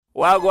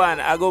Wagwan,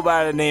 I go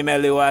by the name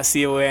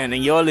Eliwasiwan,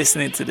 and you're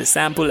listening to the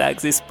Sample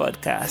Axis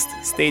podcast.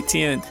 Stay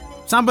tuned.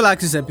 Sample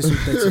Axis episode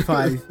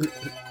 35.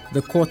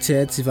 The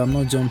Quartet, if I'm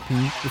not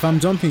jumping. If I'm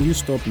jumping, you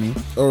stop me.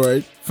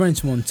 Alright.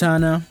 French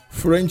Montana.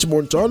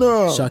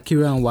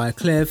 Shakira and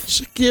Wyclef.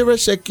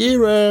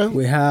 Shakira.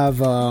 We have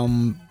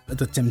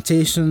The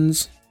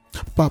Temptations.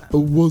 Papa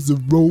was a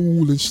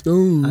Rolling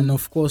Stone. And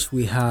of course,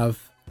 we have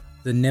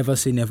the Never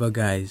Say Never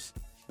guys.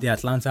 The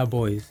Atlanta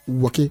boys.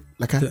 Wake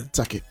like a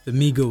take. The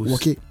Migos.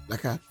 Wake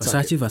like a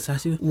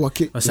Versace.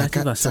 Wake like a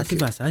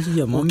Versace.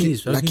 Your mommy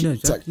is rocking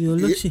your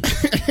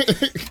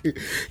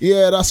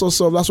Yeah, that's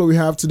what's up. That's what we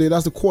have today.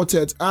 That's the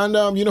Quartet.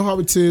 And you know how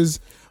it is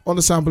on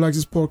the Sample Like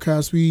This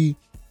podcast. We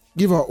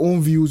give our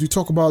own views. We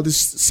talk about these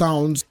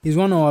sounds. It's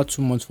 1 hour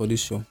too much for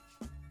this show.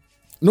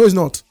 No, it's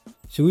not.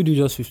 Should we do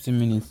just 15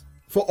 minutes?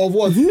 Of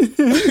what?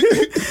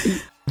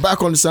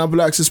 Back on the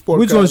Sample Access podcast.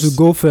 Which one should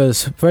go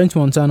first? French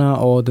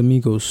Montana or the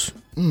Migos?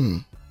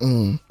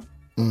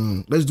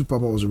 Let's do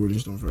Papa Was a Rolling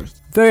Stone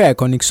first. Very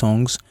iconic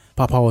songs.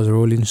 Papa Was a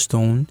Rolling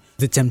Stone.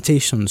 The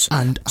Temptations.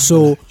 And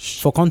so,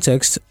 for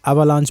context,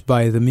 Avalanche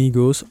by the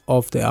Migos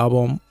of the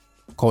album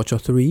Culture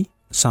 3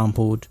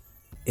 sampled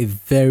a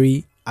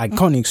very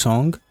iconic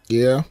song.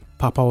 Yeah.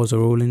 Papa Was a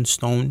Rolling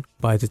Stone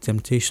by the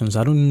Temptations.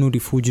 I don't know the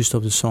full gist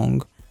of the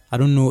song. I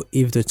don't know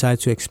if the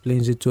title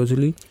explains it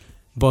totally.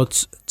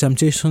 But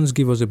Temptations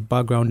give us a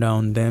background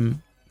on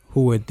them.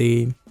 Who were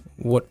they?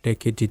 What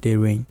decade did they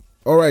reign?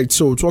 Alright,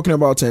 so talking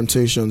about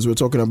Temptations, we're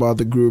talking about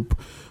the group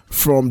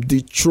from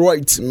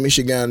Detroit,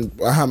 Michigan.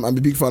 I'm a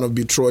big fan of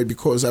Detroit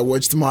because I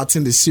watched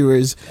Martin the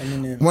series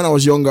when I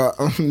was younger.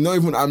 Not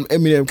even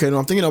Eminem kind of.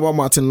 I'm thinking about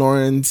Martin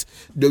Lawrence,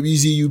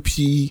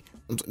 WZUP.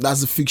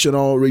 That's the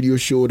fictional radio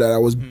show that I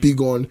was big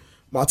on.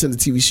 Martin the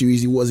TV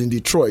series, he was in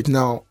Detroit.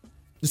 Now,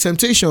 the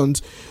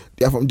Temptations,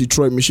 they are from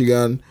Detroit,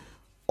 Michigan.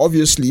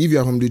 Obviously, if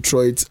you're from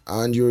Detroit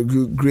and you're a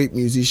great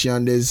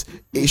musician, there's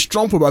a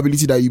strong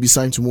probability that you'll be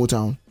signed to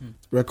Motown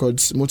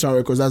Records. Motown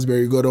Records, that's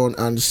Barry Gordon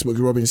and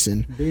Smokey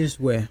Robinson. Based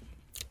where?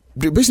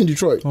 Based in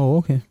Detroit. Oh,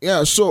 okay.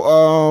 Yeah,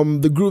 so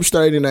the group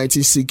started in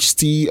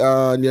 1960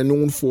 and they're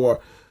known for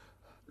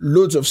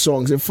loads of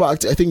songs. In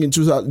fact, I think in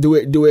 2000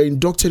 they were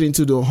inducted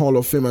into the Hall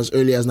of Fame as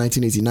early as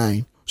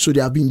 1989. So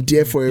they have been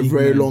there for a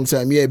very long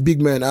time. Yeah,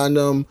 big man.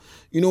 And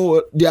you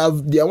know, they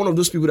are one of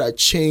those people that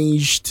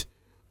changed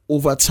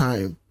over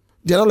time.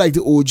 They're not like the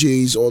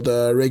OJs or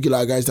the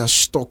regular guys that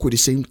stuck with the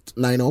same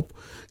lineup.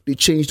 They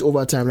changed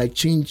over time. Like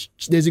Change.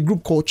 There's a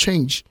group called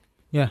Change.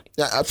 Yeah.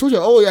 I told you.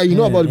 Oh yeah, you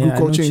know about the group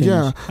called Change.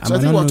 Yeah. So I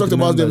think we've talked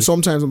about them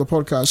sometimes on the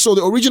podcast. So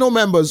the original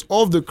members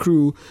of the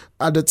crew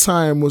at the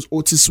time was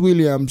Otis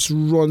Williams,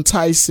 Ron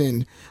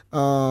Tyson.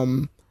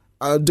 The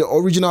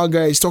original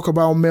guys talk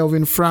about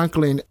Melvin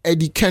Franklin,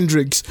 Eddie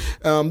Kendricks.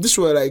 This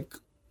were like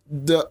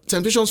the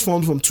Temptations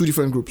formed from two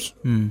different groups.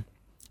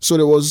 So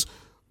there was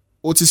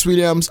Otis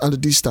Williams and the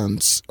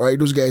Distance. All right,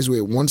 those guys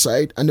were one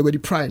side, and they were the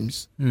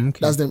Primes. Okay.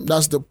 That's them.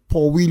 That's the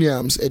Paul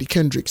Williams, Eddie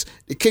Kendricks.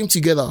 They came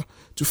together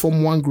to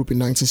form one group in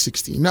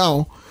 1960.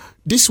 Now,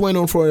 this went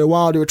on for a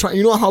while. They were trying.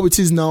 You know how it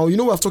is now. You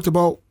know, I've talked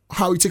about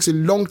how it takes a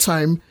long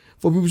time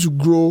for people to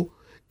grow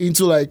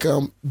into like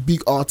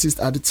big artists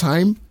at the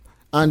time.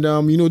 And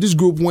you know, this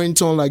group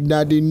went on like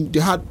that. They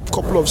had a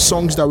couple of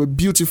songs that were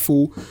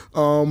beautiful,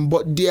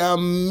 but their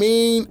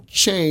main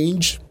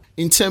change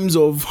in terms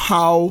of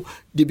how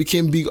they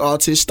became big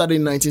artists started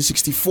in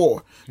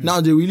 1964. Now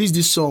they released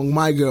this song,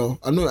 My Girl.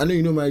 I know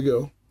you know My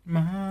Girl.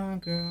 My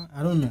Girl.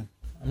 I don't know.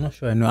 I'm not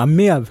sure I know. I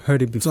may have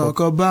heard it before.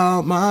 Talk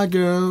about my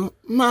girl,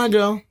 my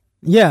girl.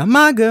 Yeah,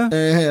 My Girl.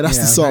 That's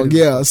the song.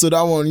 Yeah, so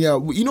that one, yeah.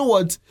 You know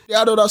what? They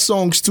had other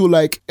songs too,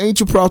 like Ain't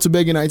You Proud to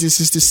Beg in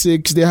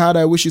 1966. They had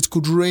I Wish It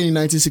Could Rain in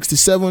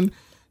 1967.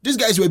 These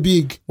guys were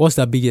big. What's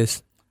their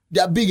biggest?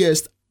 Their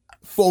biggest,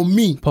 for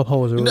me. Papa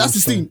Was a Rolling That's the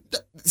Stone. thing.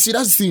 That's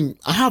the thing.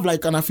 I have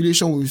like an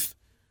affiliation with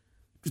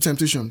the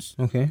Temptations.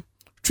 Okay.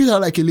 Treat her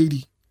like a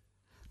lady.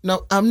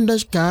 Now, I'm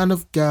the kind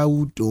of guy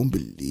who don't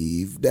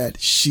believe that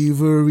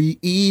chivalry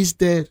is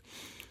dead.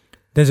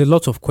 There's a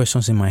lot of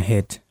questions in my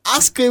head.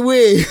 Ask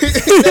away.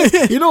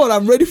 You know what?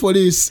 I'm ready for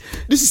this.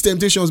 This is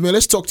Temptations, man.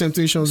 Let's talk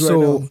Temptations right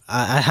now. So,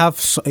 I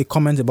have a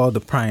comment about the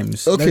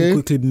Primes. Okay. Let me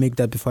quickly make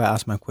that before I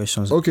ask my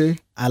questions. Okay.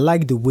 I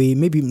like the way,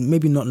 maybe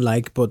not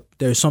like, but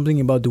there's something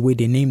about the way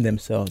they name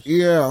themselves.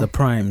 Yeah. The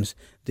Primes,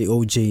 the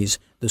OJs,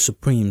 the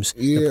Supremes,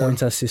 the Yeah.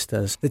 Pointer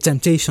Sisters, the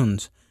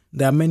Temptations.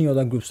 There are many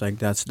other groups like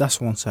that. That's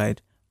one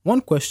side.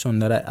 One question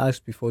that I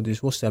asked before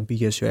this, what's their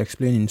biggest? You're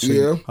explaining, so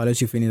Yeah. I'll let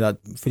you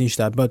finish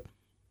that. But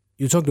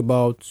you talked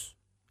about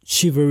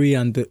chivalry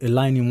and a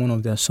line in one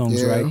of their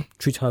songs, Yeah. right?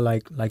 Treat her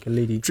like a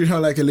lady. Treat her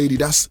like a lady.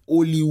 That's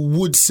Oli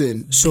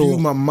Woodson. So, blew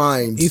my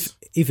mind.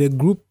 If a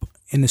group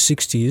in the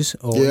 60s,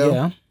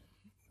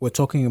 we're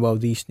talking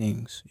about these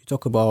things. You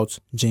talk about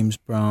James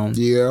Brown.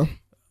 Yeah.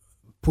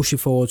 Push it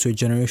forward to a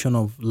generation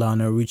of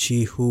Lionel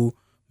Richie who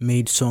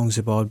made songs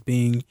about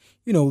being,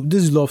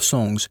 these love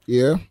songs.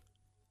 Yeah.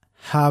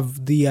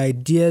 Have the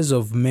ideas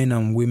of men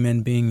and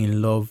women being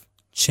in love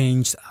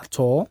changed at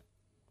all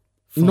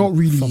Not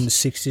really. From the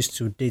 60s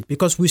to date,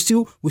 because we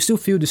still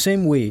feel the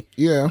same way.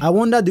 Yeah. I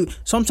wonder.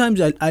 Sometimes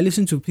I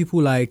listen to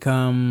people like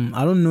I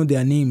don't know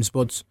their names,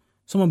 but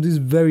some of these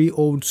very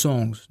old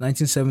songs,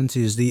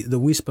 1970s, the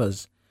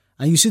Whispers,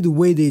 and you see the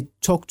way they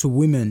talk to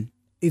women.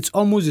 It's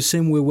almost the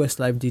same way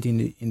Westlife did in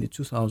the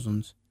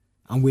 2000s,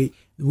 and we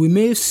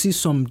may see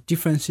some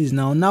differences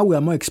now. Now we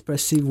are more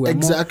expressive. We are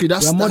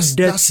more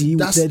dirty.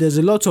 There's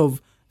a lot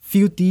of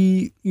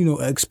filthy,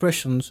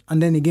 expressions.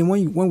 And then again,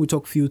 when we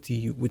talk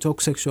filthy, we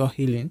talk sexual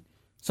healing.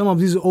 Some of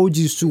these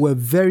OGs too were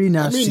very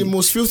nasty. I mean, the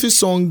most filthy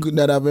song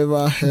that I've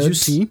ever heard.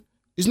 Juicy.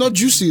 It's not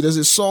Juicy. There's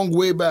a song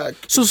way back.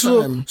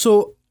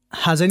 So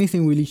has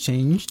anything really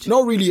changed?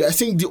 Not really. I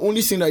think the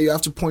only thing that you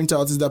have to point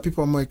out is that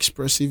people are more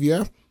expressive.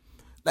 Yeah.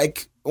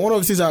 Like, one of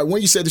the things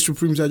when you said the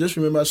Supremes, I just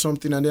remember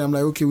something, and then I'm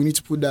like, okay, we need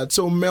to put that.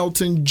 So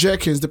Melton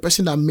Jenkins, the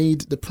person that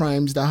made the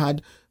Primes, that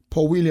had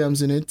Paul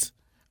Williams in it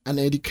and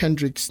Eddie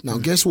Kendricks. Now,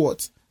 guess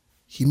what?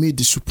 He made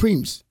the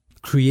Supremes.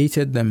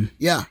 Created them.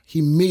 Yeah,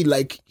 he made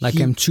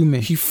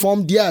Mtume. He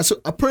formed. Yeah,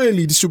 so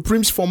apparently the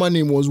Supremes' former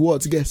name was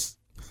what? Guess.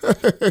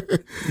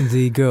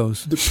 The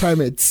girls. The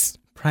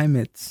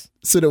Primates.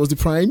 So there was the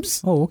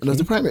Primes. Oh, okay. And there was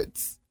the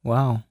Primates.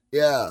 Wow.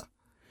 Yeah.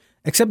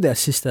 Except they're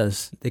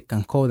sisters, they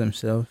can call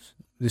themselves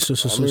the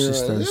sisters.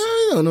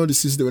 I don't know the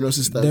sisters. They were not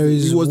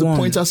sisters. It was the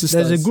Pointer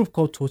Sisters. There's a group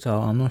called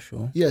Total. I'm not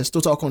sure. Yes,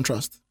 Total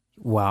Contrast.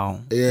 Wow.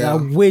 Yeah. There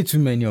are way too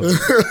many of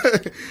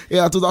them.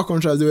 Yeah, Total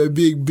Contrast. They were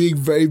big,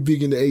 very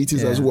big in the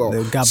 80s as well.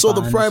 So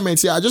the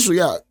Primates,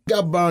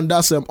 Gap Band,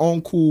 that's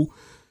Uncle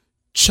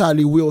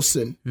Charlie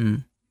Wilson.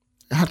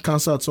 Had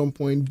cancer at some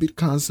point, beat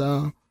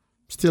cancer,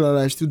 still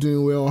alive, still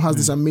doing well, has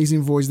this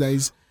amazing voice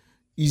that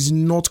is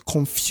not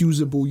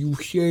confusable. You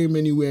hear him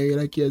anywhere, you're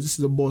like, yeah, this is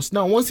the boss.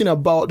 Now, one thing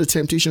about the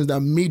Temptations that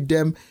made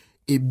them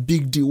a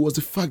big deal was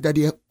the fact that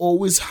they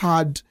always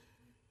had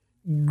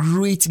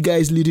great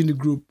guys leading the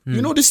group.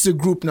 This is a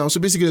group now, so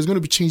basically there's going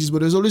to be changes,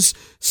 but there's always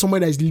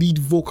someone that is lead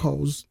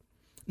vocals.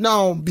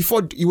 Now,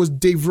 before it was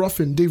Dave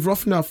Ruffin. Dave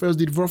Ruffin at first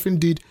did. Ruffin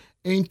did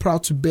Ain't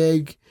Proud to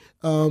Beg,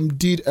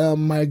 did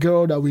My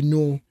Girl That We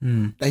Know.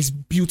 That is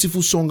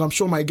beautiful song. I'm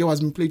sure My Girl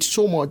has been played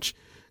so much.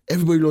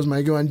 Everybody loves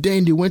My Girl. And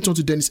then they went on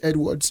to Dennis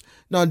Edwards.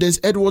 Now, Dennis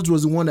Edwards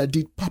was the one that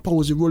did Papa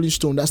Was a Rolling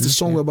Stone. That's the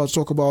song we're about to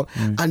talk about.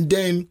 And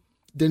then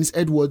Dennis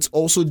Edwards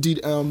also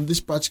did this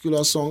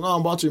particular song.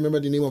 I'm about to remember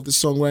the name of the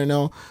song right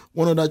now.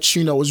 One of that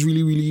tune that was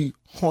really, really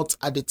hot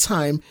at the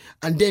time.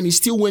 And then he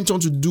still went on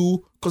to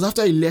do, because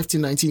after he left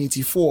in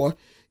 1984,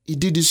 he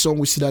did this song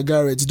with Sida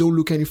Garrett, Don't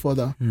Look Any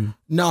Further.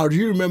 Now, do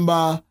you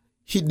remember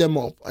Hit Them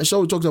Up? I'm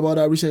sure we talked about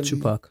that recently.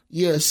 Tupac.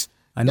 Yes.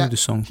 I know the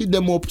song. Hit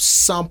Them Up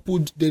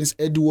sampled Dennis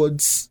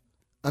Edwards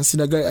and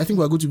Sida Garrett. I think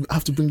we're going to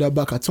have to bring that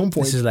back at some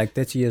point. This is like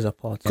 30 years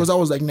apart. Because that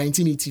was like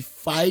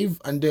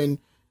 1985, and then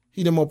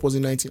Hit Them Up was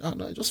in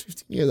just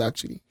 15 years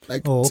actually.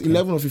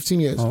 11 or 15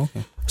 years. Oh,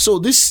 okay. So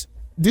these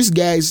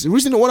guys, the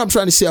reason what I'm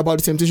trying to say about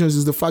the Temptations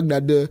is the fact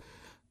that the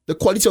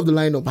quality of the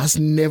lineup has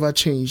never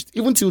changed.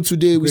 Even till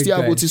today, we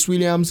still have Otis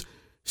Williams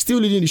still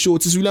leading the show.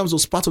 Otis Williams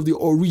was part of the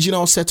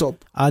original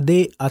setup. Are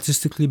they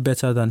artistically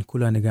better than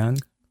Kool and the Gang?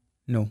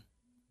 No.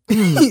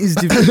 It's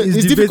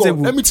difficult.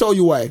 Let me tell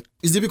you why.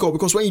 It's difficult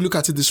because when you look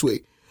at it this way,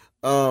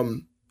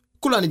 Kool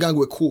and the Gang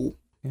were cool.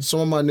 Okay.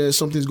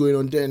 Something's going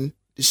on. Then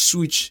they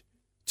switch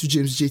to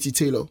James JT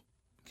Taylor.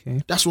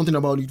 Okay. That's one thing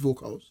about lead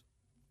vocals.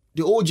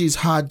 The OGs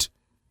had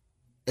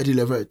Eddie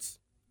Leverett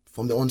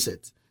from the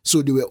onset.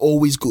 So they were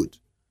always good.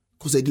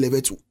 Because Eddie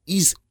Leverett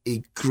is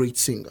a great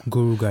singer.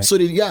 Guru guy. So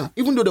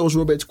even though there was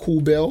Robert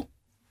Cool-Bell,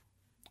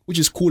 which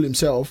is cool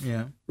himself.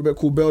 Yeah. Robert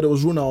Cool-Bell, there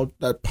was Ronald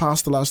that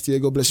passed last year,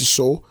 God bless his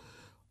soul.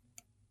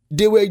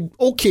 They were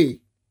okay.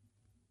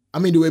 I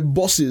mean, they were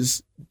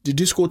bosses. The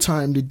disco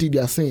time, they did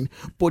their thing.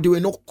 But they were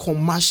not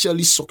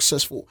commercially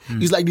successful.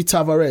 It's like the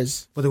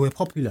Tavares. But they were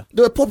popular.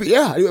 They were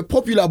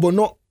popular, but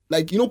not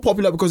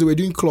popular because they were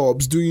doing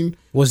clubs,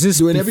 Was this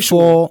doing before? Every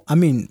show. I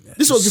mean,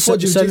 this was before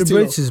James Celebrate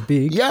Taylor. Is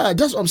big. Yeah,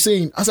 that's what I'm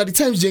saying. As at the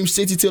time James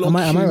Taylor am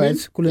I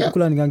right? Kool yeah. and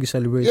the Gang is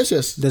Celebrate.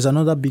 Yes. There's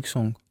another big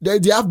song. They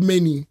have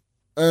many.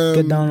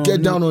 Get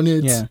down on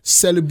it. Yeah.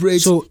 Celebrate.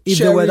 So if Cherish,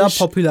 they were that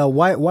popular,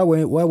 why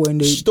weren't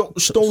they?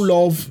 Stone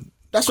Love.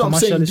 That's what I'm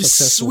saying. This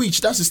successful.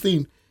 switch. That's the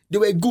thing. They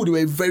were good. They were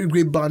a very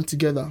great band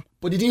together,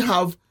 but they didn't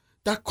have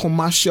that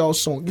commercial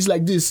song. It's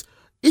like this.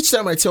 Each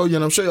time I tell you,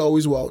 and I'm sure you're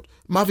always wild,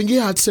 Marvin Gaye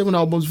had 7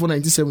 albums before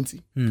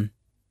 1970.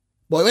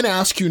 But when I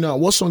ask you now,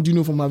 what song do you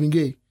know from Marvin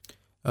Gaye?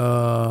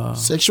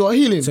 Sexual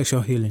Healing.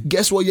 Sexual Healing.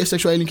 Guess what year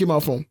Sexual Healing came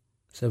out from?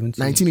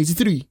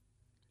 1983.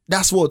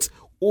 That's what?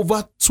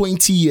 Over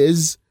 20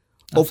 years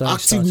of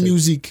active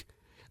music.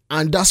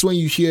 And that's when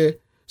you hear...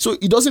 So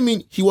it doesn't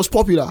mean he was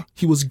popular.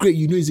 He was great.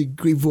 You know he's a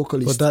great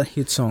vocalist. But that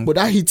hit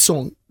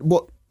song.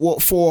 But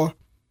what for...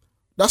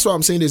 That's why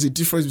I'm saying there's a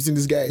difference between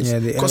these guys. Yeah,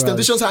 because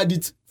Temptations had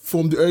it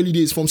from the early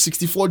days, from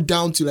 64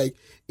 down to like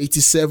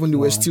 87. They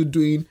were still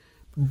doing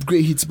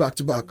great hits back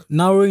to back.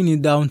 Narrowing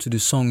it down to the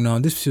song now,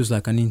 this feels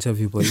like an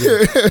interview, but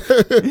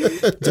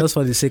just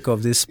for the sake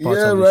of this part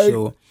of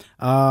the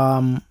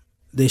show.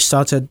 They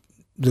started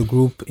the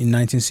group in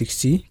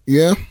 1960.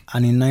 Yeah.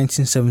 And in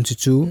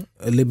 1972,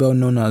 a label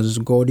known as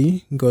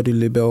Gordy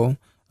label,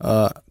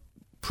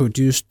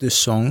 produced this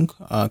song,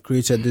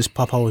 created this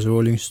Papa Was a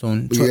Rolling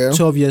Stone.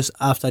 12 years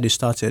after they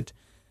started.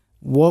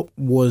 What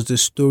was the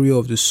story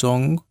of the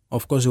song?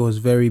 Of course, it was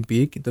very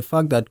big. The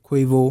fact that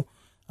Quavo,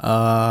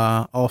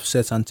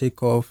 Offset and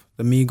Takeoff,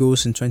 the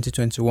Migos in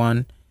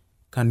 2021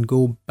 can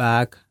go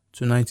back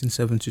to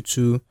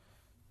 1972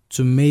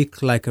 to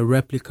make like a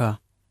replica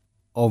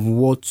of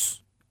what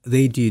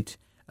they did.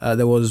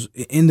 There was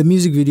in the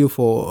music video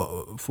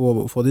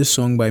for this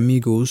song by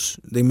Migos,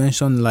 they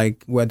mentioned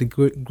like we're the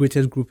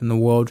greatest group in the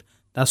world.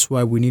 That's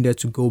why we needed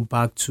to go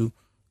back to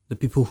the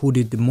people who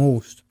did the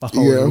most. Papa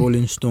was a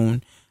Rolling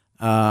Stone.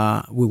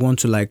 We want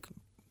to like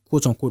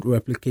quote unquote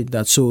replicate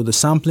that. So the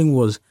sampling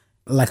was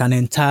like an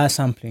entire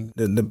sampling.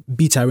 The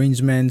beat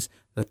arrangements,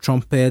 the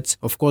trumpets,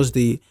 of course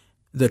the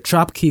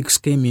trap kicks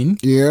came in.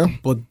 Yeah.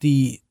 But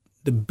the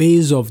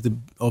base of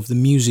the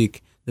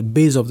music, the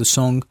base of the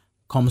song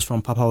comes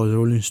from Papa Was a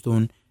Rolling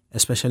Stone,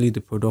 especially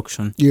the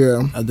production.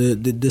 Yeah.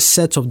 The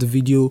set of the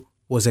video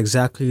was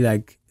exactly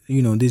like,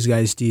 these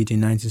guys did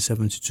in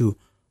 1972.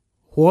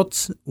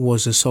 What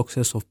was the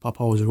success of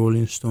Papa Was a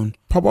Rolling Stone?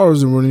 Papa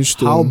Was a Rolling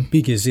Stone. How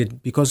big is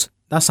it? Because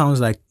that sounds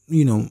like,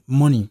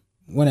 money.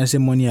 When I say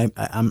money,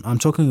 I'm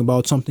talking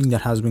about something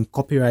that has been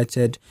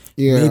copyrighted,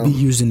 maybe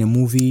used in a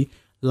movie,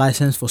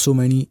 licensed for so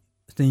many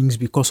things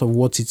because of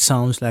what it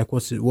sounds like,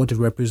 what it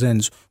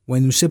represents.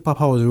 When you say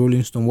Papa Was a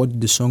Rolling Stone, what did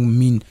the song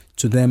mean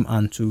to them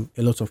and to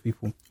a lot of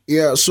people?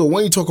 Yeah, so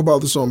when you talk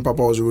about the song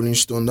Papa Was a Rolling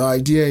Stone, the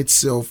idea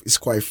itself is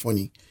quite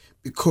funny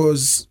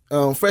because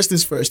first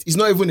things first, it's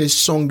not even a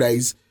song that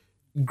is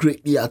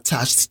greatly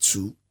attached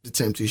to the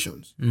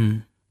Temptations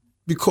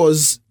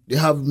because they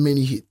have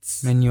many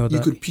hits you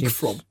could pick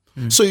from.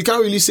 So you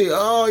can't really say,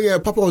 oh yeah,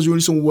 Papa Was a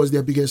Rolling Stone was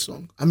their biggest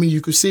song. I mean,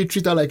 you could say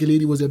Treat Her Like a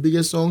Lady was their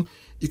biggest song.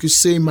 You could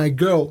say My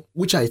Girl,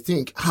 which I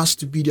think has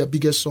to be their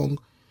biggest song,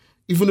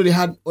 even though they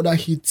had other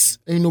hits,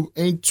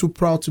 Ain't Too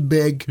Proud to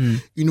Beg,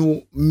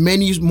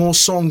 many more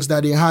songs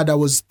that they had that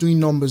was doing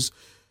numbers.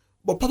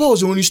 But Papa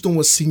Was a Rolling Stone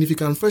was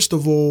significant, first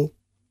of all,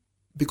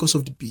 because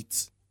of the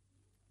beat.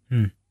 I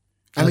mean,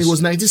 it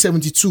was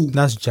 1972.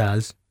 That's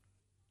jazz.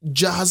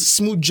 Jazz,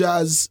 smooth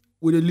jazz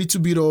with a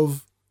little bit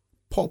of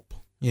pop.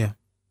 Yeah.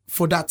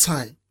 For that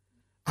time.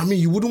 I mean,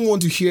 you wouldn't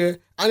want to hear,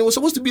 and it was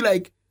supposed to be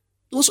like,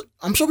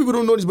 I'm sure people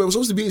don't know this, but it was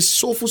supposed to be a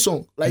soulful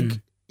song. Like,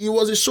 it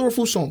was a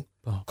soulful song.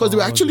 Because they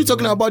were actually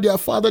talking about their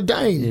father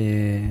dying.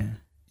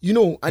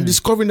 Yeah. And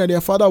discovering that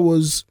their father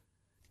was,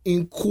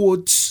 in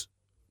quotes,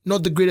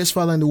 not the greatest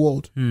father in the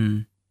world.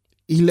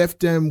 He left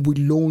them with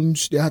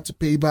loans they had to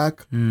pay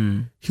back.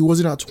 He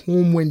wasn't at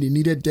home when they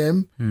needed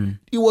them.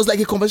 It was like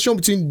a conversation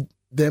between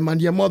them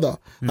and their mother.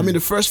 I mean, the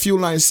first few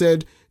lines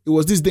said, it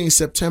was this day in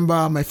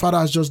September, my father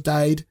has just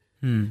died.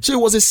 So it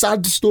was a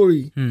sad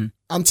story.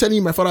 I'm telling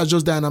you, my father has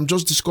just died, and I'm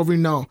just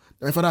discovering now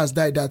that my father has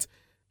died, that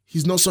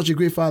he's not such a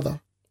great father.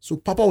 So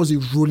Papa was a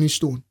Rolling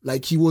Stone.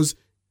 Like, he was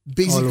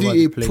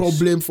basically a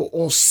problem for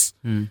us.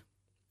 Do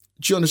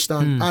you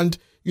understand? And,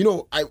 we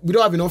don't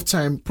have enough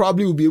time.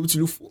 Probably we'll be able to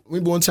look for,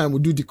 maybe one time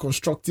we'll do the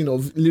constructing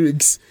of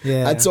lyrics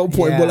at some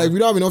point. But like, we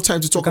don't have enough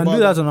time to talk about it. We can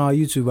do that on our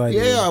YouTube.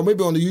 Yeah,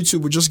 maybe on the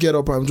YouTube we'll just get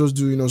up and just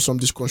do, some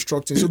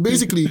constructing. So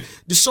basically,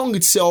 the song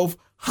itself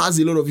has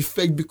a lot of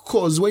effect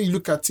because when you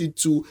look at it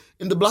too,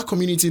 in the black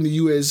community in the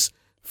US,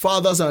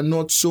 fathers are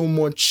not so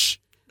much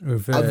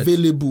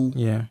available,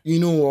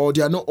 or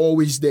they are not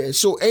always there.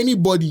 So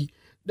anybody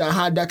that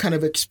had that kind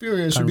of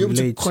experience will be able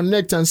to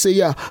connect and say,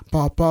 yeah,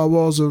 Papa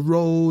was a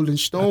Rolling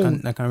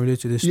Stone. I can relate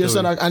to this story. Yes,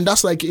 and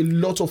that's like a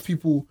lot of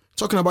people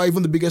talking about.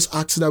 Even the biggest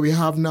acts that we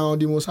have now,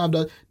 they must have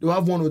that. They'll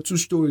have one or two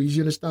stories,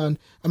 you understand?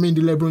 I mean,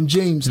 the LeBron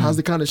James has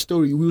the kind of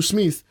story. Will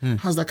Smith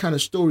has that kind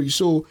of story.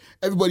 So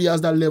everybody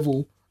has that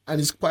level.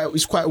 And it's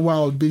quite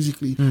wild,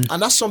 basically.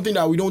 And that's something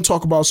that we don't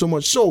talk about so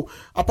much. So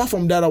apart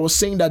from that, I was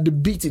saying that the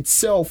beat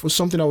itself was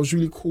something that was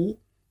really cool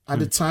at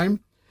the time.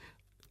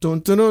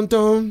 Dun, dun, dun,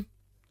 dun.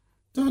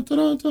 Dun, dun,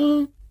 dun,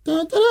 dun,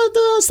 dun, dun,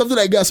 dun, something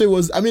like that. So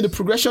the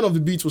progression of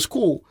the beat was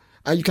cool,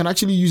 and you can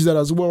actually use that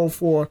as well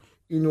for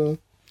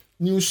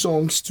new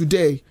songs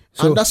today.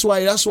 So, and that's why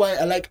I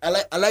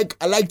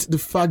liked the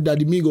fact that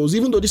the Migos,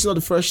 even though this is not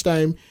the first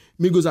time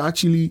Migos are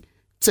actually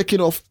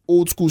taking off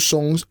old school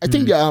songs, I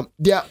think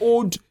they are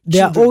old. They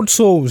are old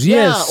souls.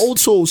 Yes, old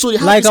souls. So they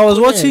have like I was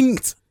watching,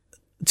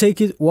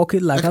 Walk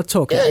It Like I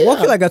Talk. Walk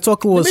It Like I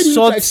Talk was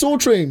short, like Soul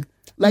Train.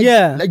 Like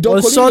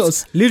Don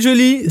Cornelius.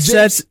 Literally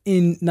set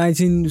in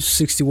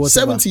 1960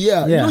 whatever. 70,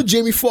 yeah.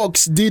 Jamie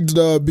Foxx did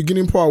the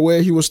beginning part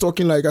where he was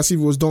talking like as if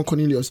it was Don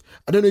Cornelius.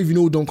 I don't know if you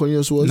know who Don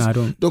Cornelius was. No, I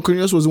don't. Don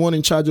Cornelius was the one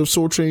in charge of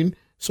Soul Train,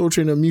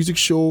 a music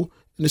show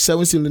in the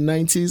 70s and the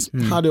 90s.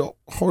 Had a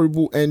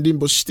horrible ending,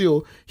 but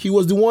still, he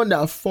was the one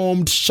that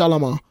formed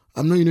Shalamar.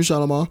 I know you know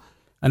Shalamar.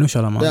 I know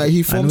Shalamar. Yeah,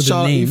 I know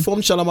the he name.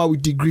 formed Shalamar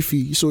with D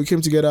Griffey, so we came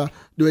together.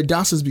 They were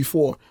dancers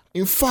before.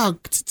 In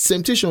fact,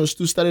 Temptations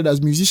too started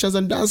as musicians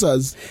and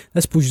dancers.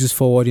 Let's push this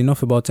forward.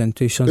 Enough about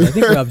Temptations. I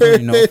think we have done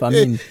enough. I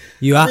mean,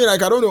 I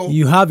don't know.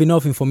 You have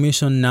enough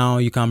information now.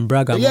 You can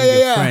brag among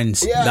your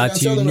friends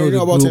that you know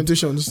the about group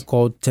Temptations.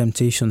 called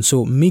Temptations.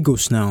 So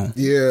Migos now.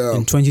 Yeah.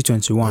 In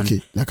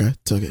 2021. Okay.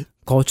 Take it.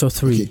 Culture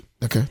 3.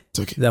 Okay.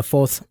 Take it. Their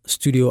 4th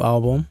studio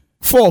album.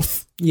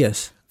 4th.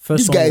 Yes.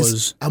 First These one guys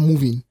was are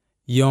moving.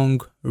 Young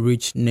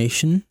Rich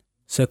Nation.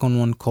 Second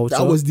one, Culture.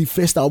 That was the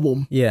first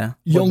album. Yeah.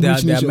 Young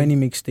Rich there are Nation. many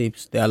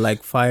mixtapes. There are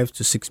like 5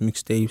 to 6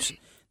 mixtapes.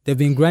 They've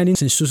been grinding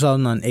since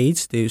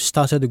 2008. They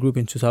started the group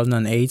in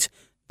 2008.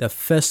 The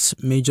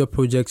first major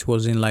project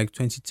was in like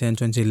 2010,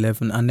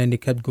 2011. And then they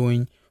kept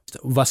going.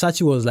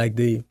 Versace was like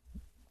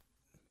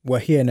we're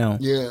here now.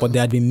 Yeah. But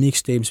there had been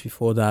mixtapes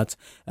before that.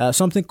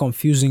 Something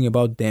confusing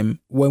about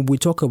them. When we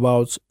talk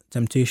about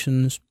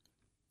Temptations,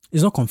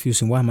 it's not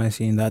confusing. Why am I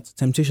saying that?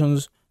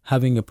 Temptations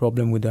having a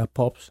problem with their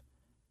pops.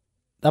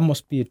 That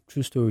must be a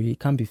true story. It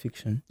can't be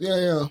fiction.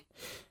 Yeah.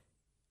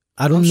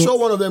 I'm know. Sure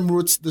one of them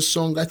wrote the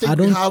song. I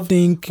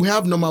think we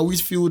have Norma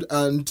Whitfield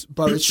and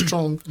Barrett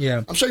Strong.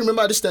 Yeah. I'm sure you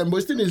remember this time,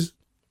 but the thing is,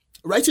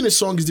 writing a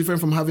song is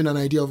different from having an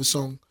idea of a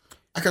song.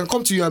 I can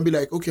come to you and be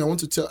like, okay,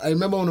 I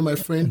remember one of my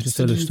friends. Just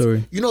tell the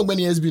story. You know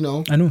Benny SB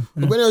now? I know.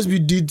 Benny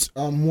SB did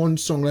one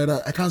song like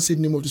that. I can't say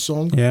the name of the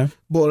song. Yeah.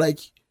 But like,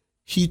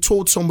 he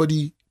told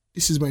somebody,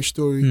 this is my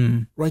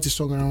story. Write a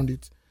song around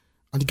it.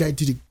 And the guy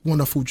did a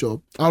wonderful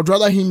job. I'd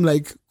rather him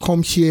like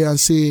come here and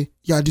say,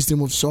 yeah, this is the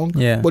name of the song.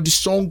 Yeah. But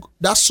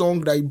that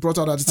song that he brought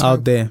out at the time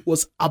out there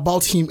was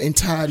about him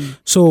entirely.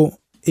 So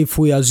if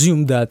we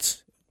assume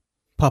that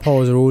Papa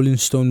was a Rolling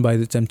Stone by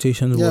the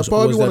Temptations,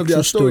 probably was one of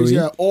their stories,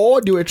 story?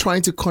 Or they were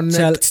trying to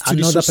connect to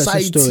the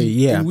society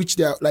story, in which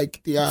they are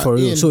for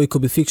real. So it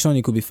could be fiction,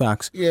 it could be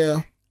facts.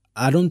 Yeah.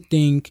 I don't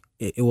think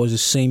it was the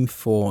same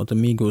for the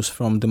Migos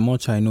from the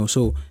much I know.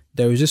 So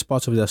there is this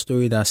part of their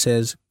story that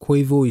says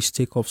Quavo is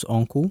Takeoff's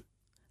uncle.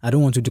 I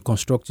don't want to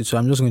deconstruct it, so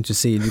I'm just going to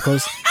say it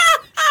because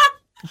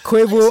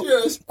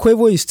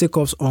Quavo is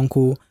Takeoff's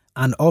uncle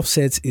and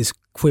Offset is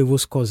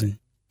Quavo's cousin.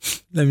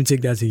 Let me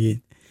take that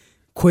again.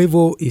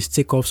 Quavo is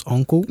Takeoff's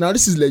uncle. Now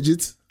this is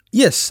legit.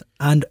 Yes,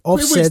 and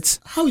Offset.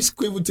 How is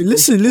Quavo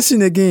Takeoff?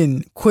 Listen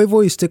again.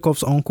 Quavo is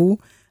Takeoff's uncle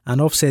and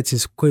Offset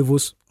is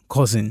Quavo's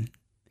cousin.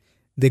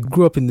 They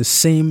grew up in the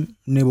same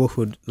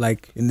neighborhood,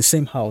 like in the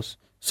same house.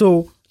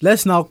 So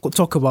let's now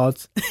talk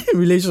about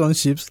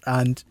relationships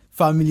and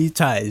family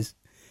ties.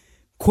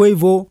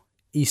 Quavo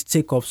is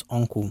Takeoff's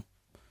uncle.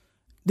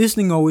 This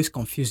thing always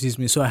confuses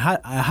me. So I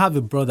have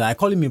a brother. I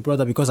call him a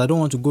brother because I don't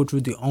want to go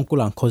through the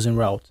uncle and cousin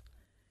route.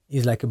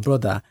 He's like a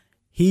brother.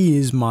 He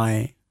is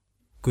my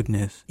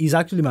goodness. He's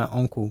actually my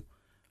uncle,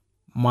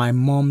 my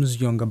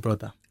mom's younger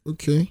brother.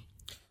 Okay.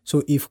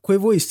 So if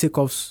Quavo is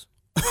Takeoff's,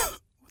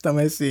 what am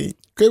I saying?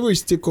 Quavo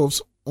is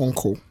Takeoff's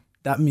uncle.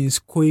 That means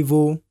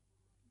Quavo's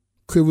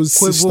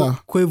sister.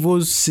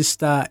 Quavo's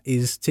sister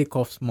is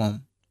Takeoff's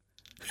mom.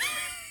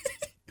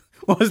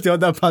 What's the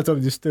other part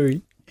of the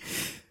story?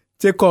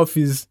 Takeoff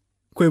is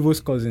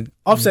Quavo's cousin.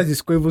 Offset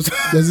is Quavo's.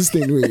 There's this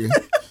thing where.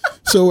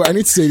 So I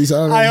need to say this.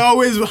 I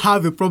always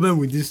have a problem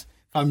with this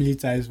family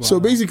ties. So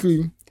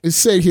basically, it's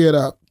said here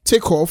that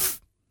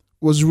Takeoff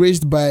was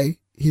raised by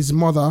his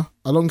mother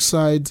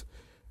alongside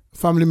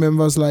family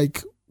members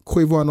like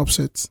Quavo and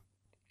Offset.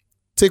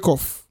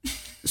 Takeoff,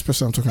 this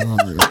person I'm talking about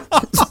right now.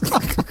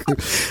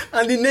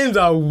 And the names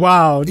are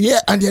wild. Yeah,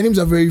 and their names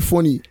are very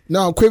funny.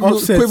 Now,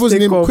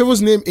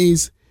 Quavo's name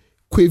is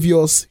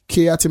Quavious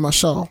Keyate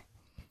Marshall.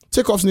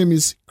 Takeoff's name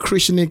is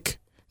Krishnik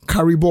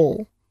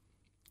Karibol.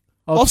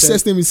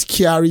 Offset's name is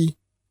Kiari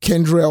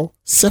Kendrell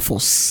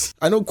Cephas.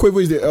 I know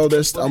Quavo is the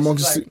eldest among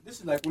the...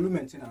 This is like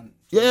Ulumentin and...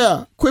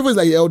 Yeah, Quavo is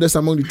like the eldest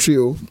among the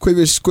trio.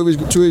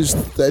 Quavo is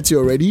 30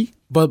 already.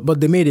 But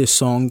they made a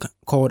song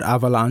called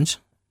Avalanche,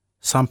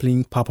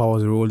 sampling Papa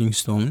Was a Rolling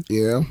Stone.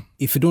 Yeah.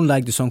 If you don't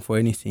like the song for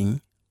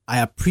anything, I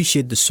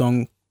appreciate the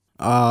song.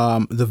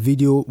 The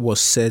video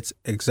was set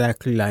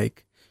exactly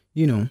like,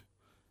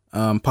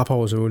 Papa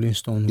Was a Rolling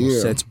Stone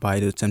was set by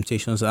the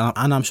Temptations.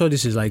 And I'm sure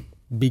this is like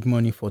big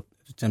money for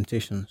the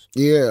Temptations.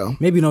 Yeah.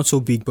 Maybe not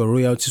so big, but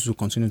royalties will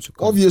continue to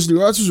come. Obviously,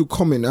 royalties will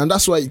come in. And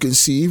that's why you can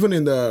see, even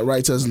in the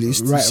writers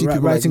list, you see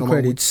people writing like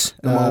credits.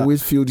 Norman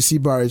Whitfield, you see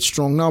Barrett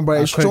Strong. Now,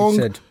 Barrett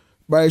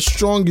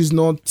Strong is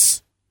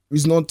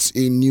not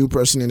a new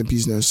person in the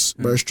business.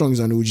 Barrett Strong is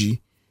an OG.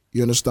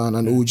 You understand?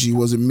 An OG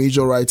was a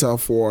major writer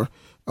for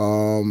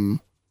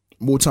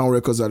Motown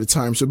Records at the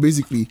time. So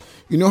basically,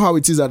 you know how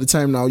it is at the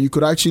time now. You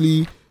could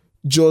actually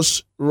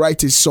just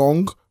write a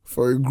song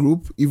for a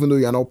group, even though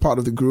you're not part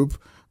of the group,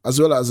 as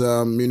well as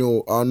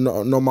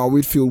Norman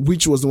Whitfield,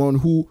 which was the one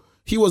who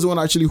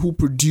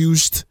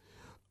produced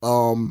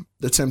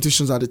the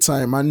Temptations at the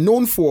time, and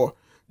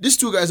these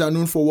two guys are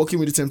known for working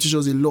with the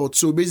Temptations a lot.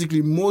 So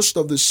basically, most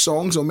of the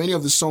songs or many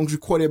of the songs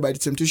recorded by the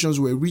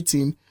Temptations were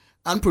written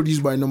and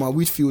produced by Norman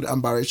Whitfield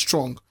and Barrett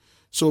Strong.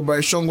 So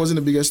Barrett Strong wasn't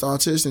the biggest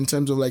artist in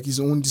terms of like his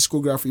own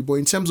discography, but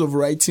in terms of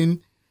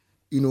writing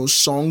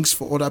songs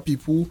for other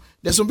people.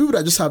 There's some people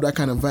that just have that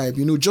kind of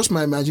vibe. Just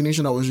My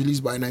Imagination that was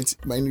released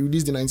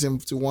released in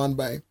 1971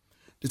 by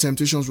The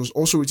Temptations was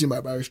also written by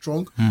Barry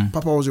Strong.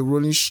 Papa Was a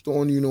Rolling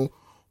Stone,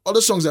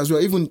 other songs as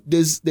well. Even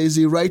there's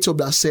a write-up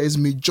that says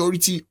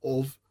majority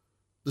of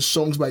the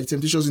songs by The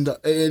Temptations in the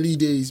early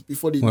days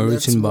before they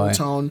left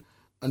Motown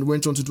and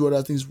went on to do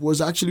other things was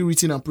actually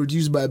written and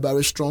produced by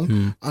Barry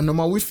Strong and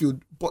Norman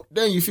Whitfield. But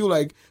then you feel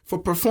like for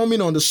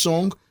performing on the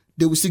song,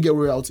 they will still get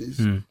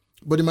royalties.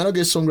 But they might not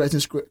get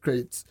songwriting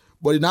credits.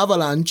 But in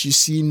Avalanche, you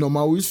see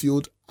Norman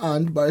Whitfield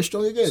and Barry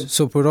Strong again.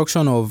 So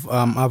production of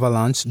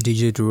Avalanche,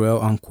 DJ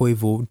Durrell and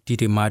Quavo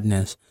did a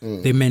madness.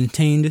 They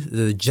maintained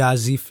the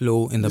jazzy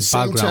flow in the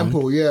background. Same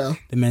tempo, yeah.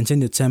 They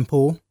maintained the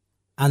tempo,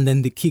 and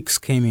then the kicks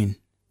came in.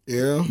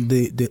 Yeah.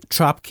 The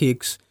trap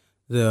kicks,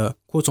 the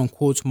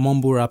quote-unquote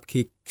mumble rap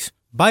kicks.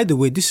 By the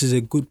way, this is a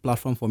good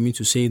platform for me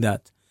to say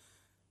that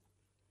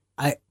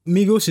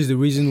Migos is the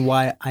reason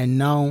why I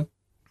now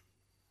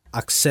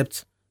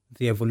accept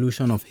the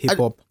evolution of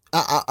hip-hop.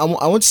 I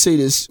want to say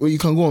this. Well, you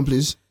can go on,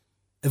 please.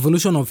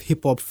 Evolution of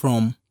hip-hop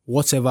from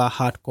whatever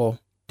hardcore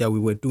that we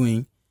were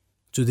doing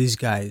to these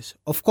guys.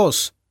 Of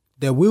course,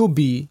 there will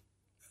be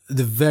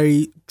the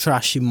very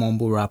trashy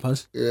mumble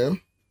rappers. Yeah.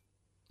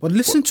 But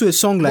listen to a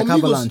song like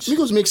Avalanche.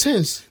 Migos make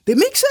sense. They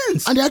make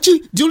sense. And they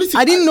actually, the only thing...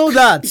 I didn't know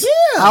that.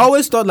 Yeah. I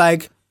always thought I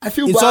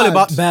feel it's bad. all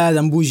about bad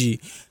and bougie.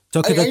 I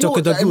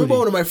remember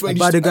one of my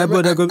friends... I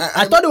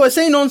thought they were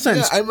saying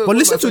nonsense. Yeah, but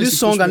listen to this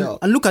song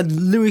and look at the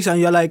lyrics and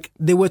you're like,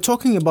 they were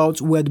talking about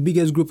we're the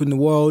biggest group in the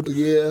world.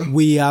 Yeah.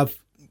 We have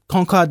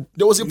conquered.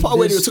 There was a part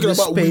where they were talking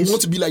about space. we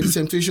want to be like the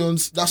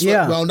Temptations. That's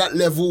what, around that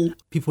level.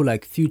 People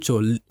like Future,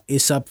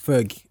 A$AP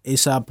Ferg,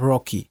 A$AP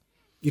Rocky.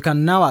 You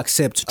can now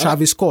accept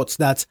Travis Scott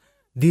that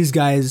these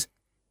guys,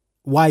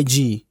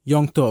 YG,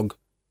 Young Thug,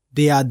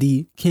 they are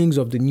the kings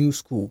of the new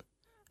school.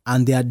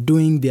 And they are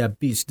doing their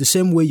beats the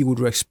same way you would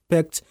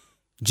respect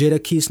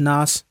Jadakiss,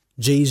 Nas,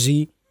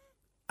 Jay-Z,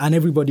 and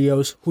everybody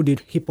else who did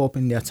hip-hop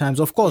in their times.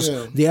 Of course,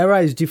 the era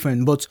is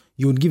different, but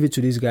you would give it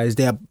to these guys.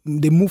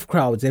 They move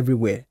crowds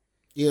everywhere.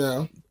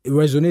 Yeah. It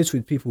resonates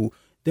with people.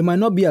 They might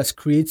not be as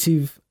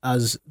creative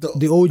as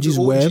the OGs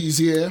were,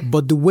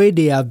 but the way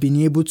they have been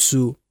able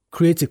to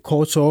create a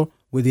culture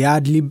with the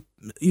ad-lib,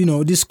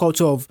 this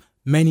culture of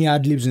many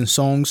ad-libs in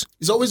songs.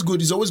 It's always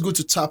good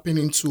to tap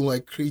into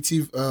like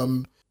creative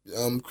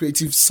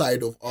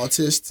side of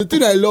artists. The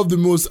thing I love the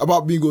most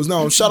about Migos,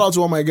 now shout out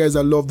to all my guys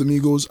that love the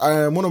Migos.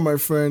 One of my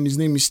friends, his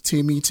name is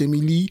Temi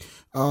Lee.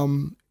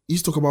 He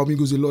used to talk about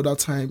Migos a lot that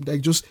time,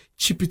 like just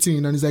chip it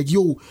in, and he's like,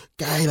 yo,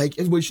 guy, like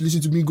everybody should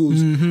listen to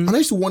Migos. And I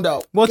used to wonder,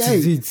 what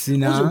is it?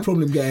 What's your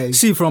problem, guys?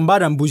 See, from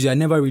Bad and Bougie, I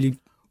never really.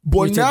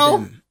 But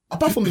now,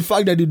 apart from the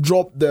fact that they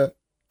dropped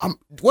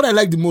what I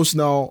like the most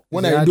now,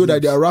 when I know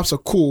that their raps are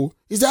cool,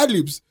 is the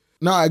ad-libs.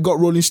 Now I got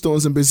Rolling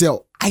Stones and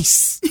Bezel,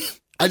 Ice.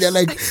 And they're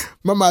like,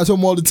 mama at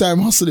home all the time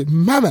hustling,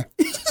 mama.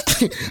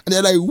 And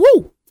they're like,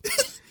 whoa,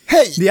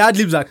 hey. The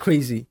ad-libs are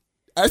crazy.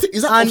 I think,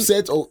 is that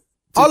Offset or...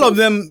 All of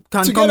them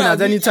can come in at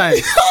any time.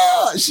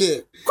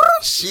 Shit.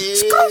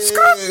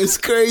 It's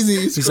crazy.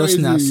 It's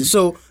crazy. Nasty.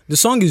 So the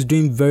song is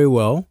doing very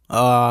well.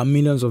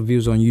 Millions of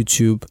views on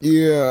YouTube.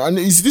 Yeah, and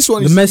this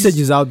one. The message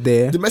is out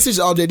there. The message is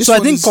out there. So I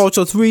think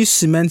Culture 3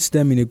 cements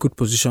them in a good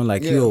position.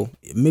 Like, yo,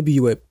 maybe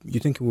you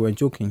think we were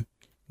joking.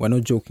 We're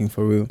not joking,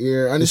 for real.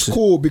 Yeah, and it's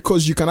cool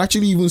because you can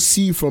actually even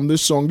see from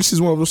this song. This is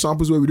one of those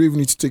samples where we don't even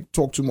need to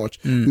talk too much.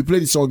 We play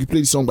the song. You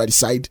play the song by the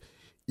side.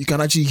 You can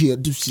actually hear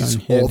this is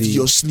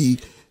obviously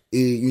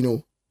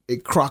a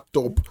cracked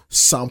up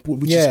sample,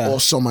 which is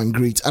awesome and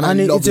great. And I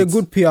love it. It's a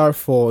good PR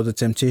for the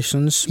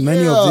Temptations.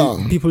 Many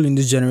of the people in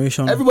this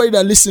generation. Everybody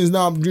that listens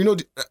now,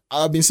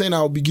 I've been saying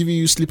I'll be giving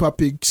you sleeper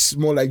picks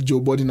more like Joe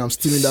Budden. I'm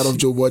stealing that of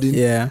Joe Budden.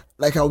 Yeah.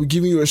 Like I'll be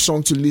giving you a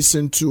song to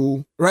listen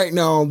to. Right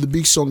now, the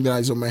big song that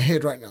is on my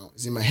head right now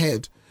is in my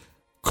head.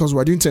 Because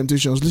we're doing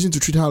Temptations. Listen to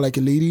Treat Her Like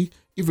a Lady.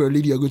 If you're a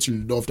lady, you're going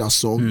to love that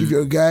song. If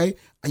you're a guy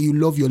and you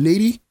love your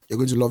lady, you're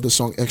going to love the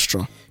song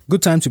extra.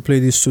 Good time to play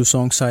these two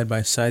songs side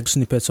by side.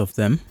 Snippets of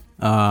them.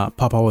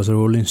 Papa Was a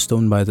Rolling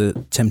Stone by the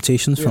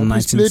Temptations from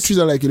 19... Play Treat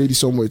Her Like a Lady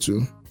somewhere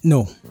too.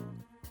 No.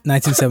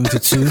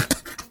 1972.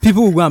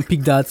 People will go and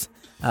pick that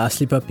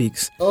sleeper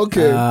picks.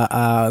 Okay.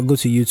 Go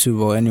to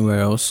YouTube or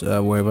anywhere else,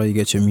 wherever you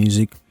get your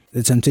music.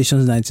 The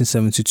Temptations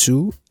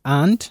 1972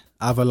 and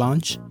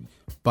Avalanche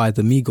by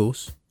the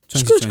Migos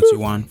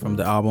 2021 from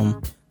the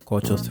album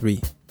Culture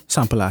 3.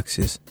 Sample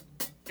Axis.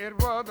 It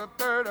was the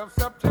 3rd of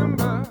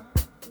September.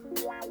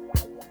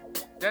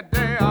 That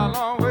day I'll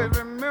always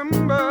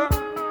remember.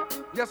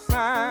 Yes,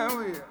 I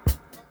will.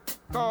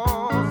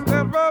 'Cause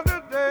that was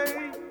the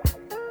day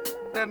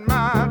that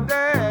my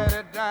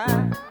daddy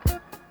died.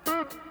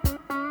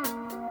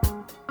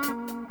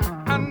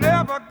 I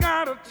never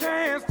got a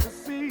chance to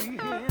see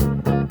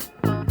him.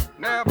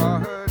 Never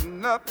heard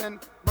nothing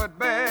but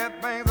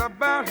bad things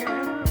about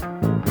him.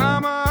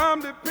 Mama,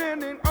 I'm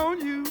depending on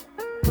you.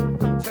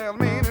 Tell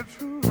me the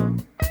truth.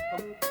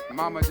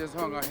 Mama just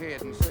hung her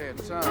head and said,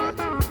 son,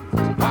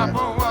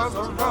 Papa was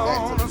a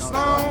rolling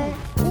stone.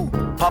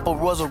 Papa Papa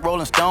was a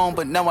Rolling Stone,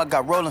 but now I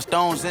got Rolling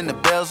Stones in the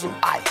bezel.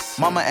 Ice.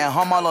 Mama at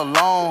home all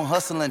alone,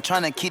 hustling,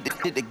 trying to keep the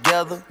shit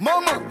together.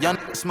 Mama. Young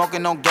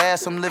smoking on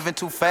gas, I'm living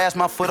too fast,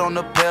 my foot on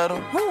the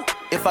pedal. Woo.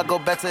 If I go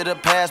back to the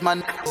past, my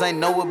niggas ain't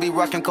know we'll be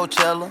rocking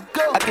Coachella.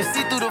 Go. I can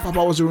see through the...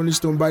 Papa was a Rolling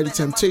Stone by The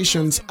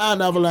Temptations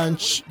and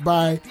Avalanche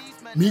by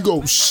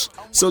Migos.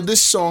 So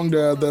this song,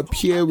 the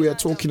peer we are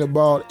talking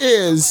about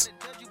is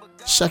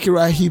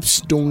Shakira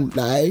Hips Don't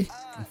Lie.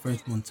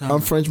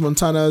 And French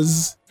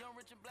Montana's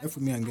F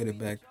with me and get it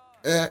back.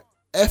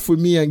 F with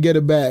me and get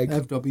it back.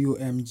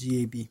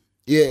 FWMGAB.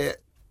 Yeah.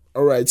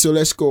 Alright, so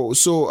let's go.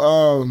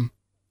 So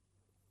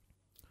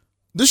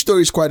this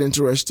story is quite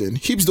interesting.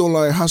 Hips Don't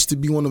Lie has to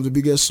be one of the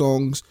biggest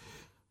songs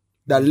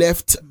that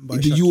left the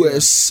Shakira.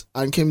 US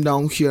and came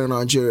down here in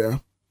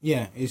Nigeria.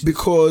 Yeah,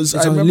 Because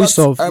it's I on the remember list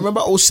of- I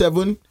remember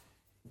 07,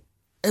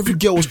 every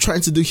girl was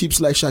trying to do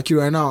hips like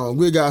Shakira now.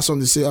 We got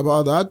something to say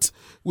about that,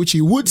 which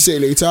he would say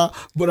later,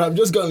 but I'm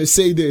just gonna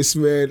say this,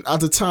 man. At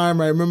the time,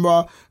 I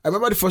remember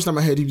the first time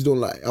I heard Hips Don't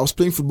Lie. I was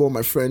playing football with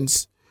my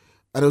friends,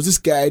 and there was this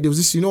guy,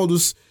 those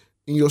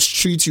in your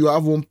street, you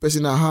have one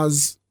person that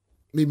has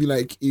maybe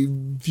like a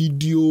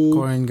video.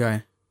 Korean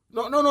guy.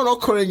 No, not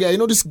Korean guy. You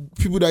know these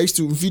people that used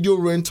to video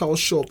rental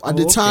shop at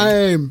the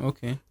time.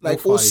 Okay.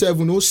 Like 05.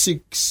 07,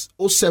 06,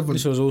 07.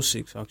 This was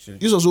 06 actually.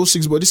 This was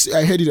 06, but this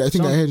I heard it. I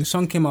think I heard The it.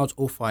 song came out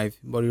 05,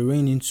 but it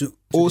ran into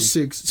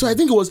 06. So I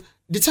think it was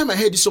the time I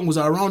heard this song was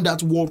around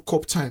that World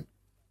Cup time.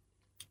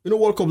 You know,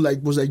 World Cup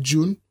was like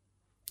June.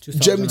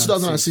 Germany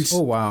 2006.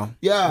 Oh wow.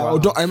 Yeah,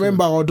 Wow, I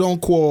remember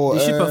Odonkwo.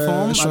 Did she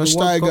perform at the World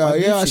Cup? I Schweinsteiger.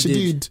 believe Yeah, she she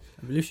did. did.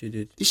 I believe she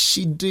did.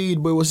 She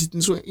did, but it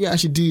was yeah,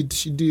 she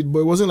did, but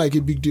it wasn't like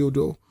a big deal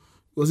though.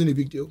 It wasn't a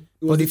big deal.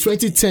 It was the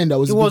 2010 that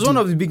was. It a was big one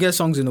deal. of the biggest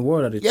songs in the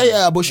world at the time.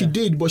 Yeah, but she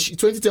did. But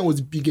 2010 was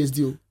the biggest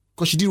deal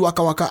because she did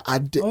Waka Waka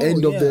at the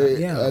end of the.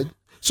 Yeah.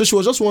 So she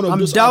was just one of I'm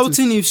those.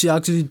 doubting artists. if she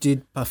actually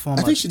did perform.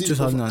 I think she did.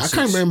 2006. I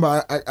can't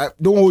remember. I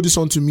don't hold this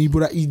on to me,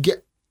 but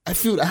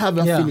I have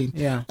that feeling.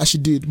 Yeah. That she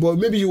did. But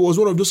maybe it was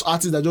one of those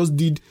artists that just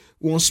did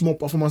one small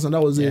performance and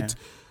that was Yeah. it.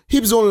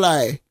 Hips Don't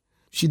Lie.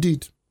 She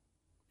did.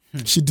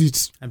 She did.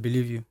 I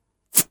believe you.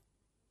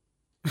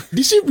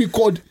 Did she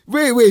record?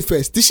 Wait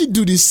first. Did she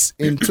do this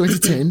in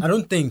 2010? I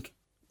don't think.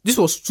 This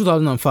was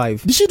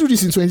 2005. Did she do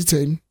this in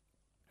 2010?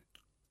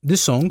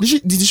 This song,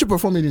 Did she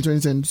perform it in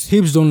 2010?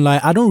 Hips Don't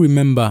Lie, I don't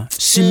remember.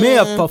 She may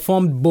have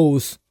performed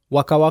both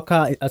Waka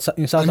Waka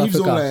in South And Hips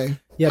Don't Africa. Lie.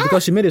 Yeah,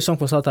 because she made a song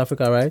for South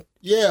Africa, right?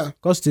 Yeah.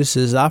 Because this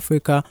is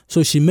Africa.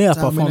 So she may have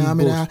performed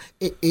both. Waka.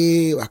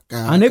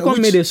 And Akon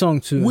made a song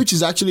too. Which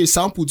is actually a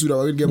sample too that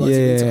we're going to get back to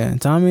later. Yeah.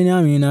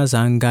 Tamina Mina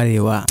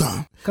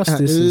Zangarewa. Because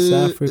this is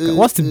Africa.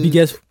 What's the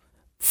biggest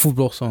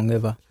football song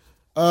ever?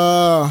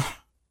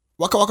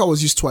 Waka Waka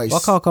was used twice.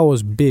 Waka Waka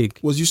was big.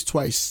 Was used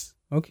twice.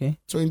 Okay.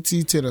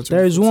 2010 and 2014.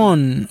 There is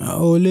one.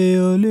 Ole,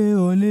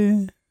 ole,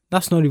 ole.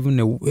 That's not even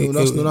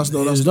that's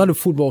it's not a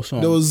football song.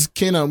 There was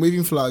Kenan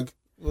waving flag.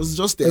 It was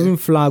just there. Waving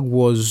flag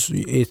was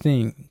a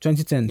thing.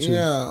 2010 too.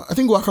 Yeah, I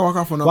think Waka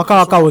Waka for now. Waka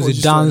Waka was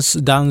a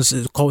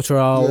dance,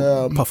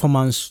 cultural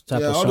performance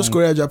type of all song. those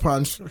Korea,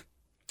 Japan.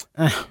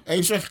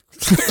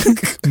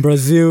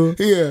 Brazil.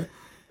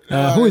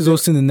 Yeah. Who is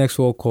hosting the next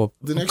World Cup?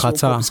 The next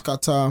Qatar. World Cup is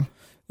Qatar.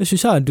 They should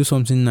try to do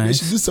something They nice.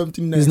 should do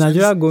something nice. Is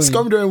Nigeria going? It's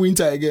coming during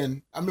winter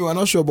again. I mean, we're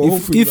not sure, but If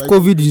hopefully.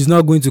 COVID is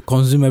not going to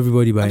consume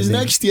everybody by it's then.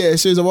 next year,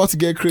 so it's about to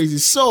get crazy.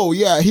 So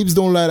yeah, Hips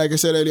Don't Lie, like I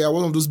said earlier,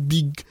 one of those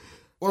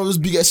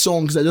biggest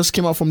songs that just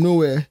came out from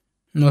nowhere.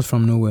 Not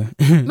from nowhere.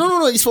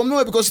 No, it's from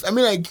nowhere because I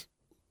mean, like,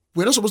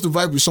 we're not supposed to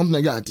vibe with something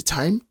like that at the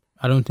time.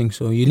 I don't think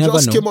so. You It never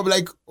just know. came up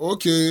like,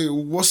 okay,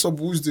 what's up?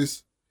 Who's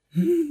this?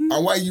 And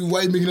why you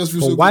making us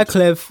feel But so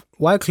good?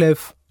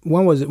 Wyclef,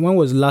 when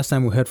was the last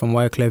time we heard from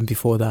Wyclef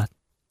before that?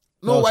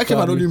 No, why That was Wyclef had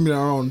not probably- even been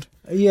around.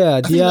 Yeah,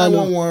 I think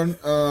Diallo.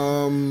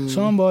 911.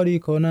 Somebody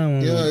call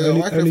 911.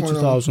 Yeah, Wyclef early went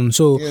 2000.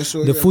 So Yeah,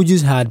 so, the yeah.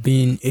 Fugees had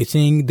been a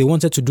thing. They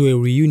wanted to do a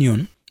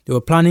reunion. They were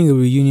planning a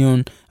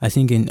reunion, I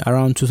think, in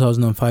around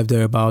 2005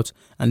 thereabouts,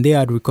 and they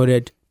had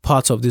recorded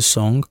parts of this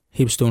song,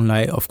 Hips Don't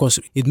Lie. Of course,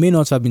 it may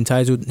not have been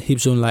titled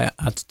Hips Don't Lie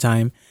at the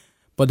time,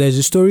 but there's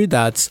a story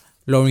that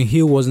Lauryn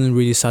Hill wasn't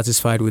really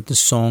satisfied with the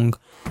song,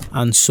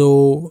 and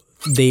so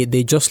they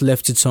just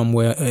left it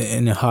somewhere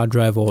in a hard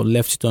drive or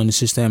left it on the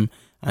system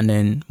and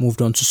then moved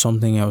on to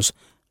something else.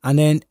 And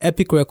then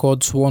Epic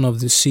Records, one of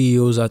the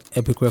CEOs at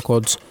Epic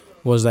Records,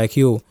 was like,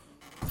 yo,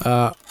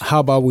 how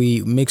about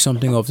we make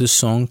something of this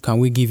song? Can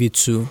we give it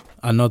to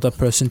another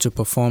person to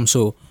perform?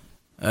 So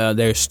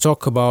there's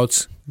talk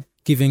about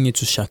giving it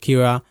to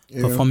Shakira,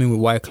 performing with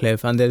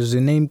Wyclef, and there's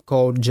a name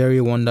called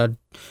Jerry Wonder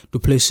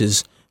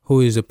Duplessis, who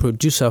is a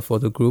producer for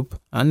the group.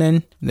 And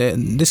then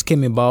this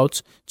came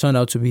about, turned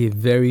out to be a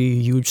very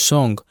huge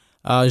song.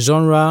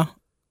 Genre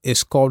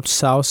is called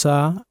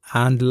salsa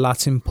and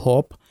Latin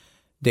pop.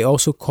 They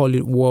also call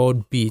it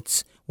world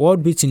beats.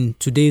 World beats in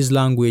today's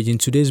language, in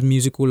today's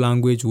musical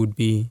language, would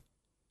be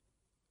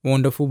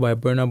Wonderful by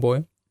Burna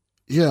Boy.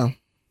 Yeah.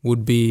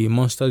 Would be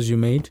Monsters You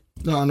Made.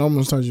 No,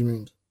 Monsters You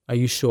Made. Are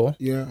you sure?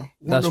 Yeah.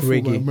 That's Wonderful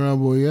reggae. by Burna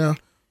Boy, yeah.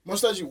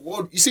 Monsters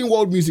You sing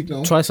world music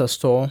now? Twice as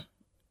Tall.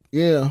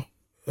 Yeah.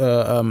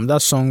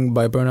 that song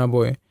by Burna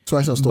Boy.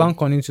 Twice as tall.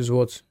 Bank on it is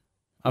what?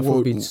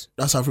 Afrobeats.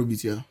 That's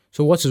Afrobeat, yeah.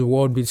 So what is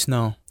world beats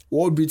now?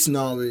 World beats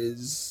now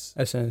is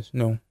Essence.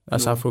 No,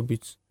 that's No.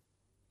 Afrobeats.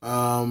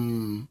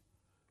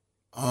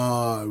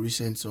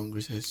 Recent song.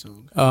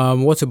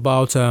 What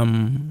about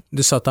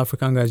the South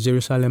African guy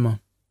Jerusalem?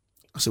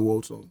 That's a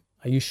world song.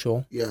 Are you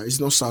sure? Yeah, it's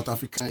not South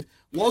African.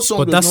 One song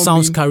But does that not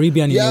sounds mean,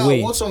 Caribbean in a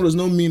way. one song does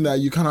not mean that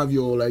you can't have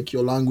your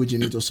language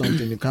in it or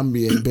something. It can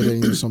be embedded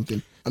into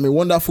something. I mean,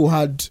 Wonderful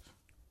had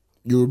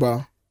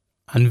Yoruba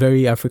And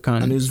very African.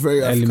 and it's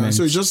very African. elements.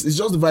 So it's just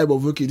the vibe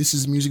of okay, this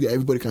is music that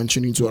everybody can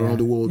tune into around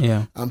the world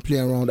Yeah. and play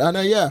around.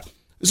 And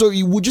so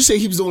would you say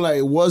Hips Don't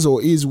Lie was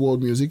or is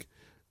world music?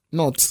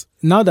 Not.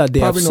 Now that they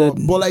have Probably said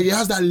not. But like it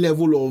has that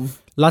level of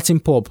Latin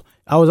pop,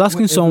 I was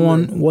asking Went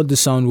someone everywhere. what the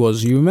sound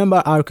was. You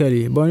remember R.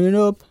 Kelly, Burning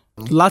Up?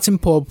 Latin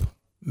pop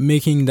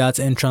making that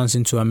entrance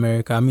into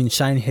America. I mean,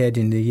 Shine Head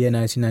in the year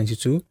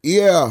 1992.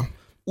 yeah.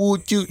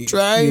 Would you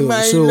try Yo,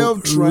 my so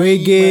love? Try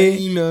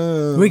reggae- my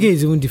love. Reggae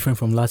is even different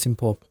from Latin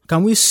pop.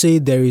 Can we say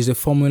there is a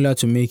formula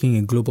to making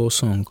a global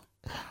song?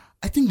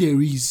 I think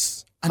there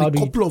is. And How a do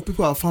you- couple of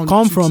people have found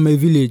Come it. from a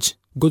village,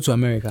 go to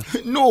America.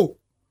 No.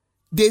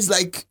 There's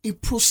like a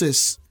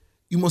process.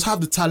 You must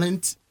have the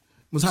talent,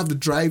 you must have the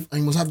drive, and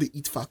you must have the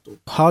it factor.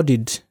 How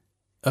did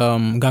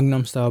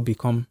Gangnam Style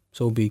become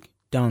so big?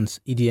 Dance,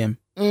 EDM.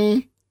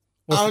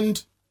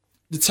 And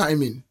the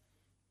timing.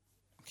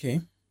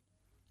 Okay.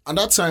 And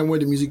that time when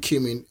the music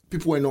came in,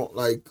 people were not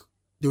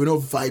they were not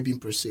vibing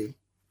per se.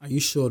 Are you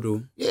sure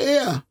though?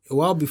 Yeah. A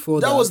while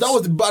before That was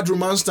the Bad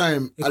Romance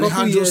time. A couple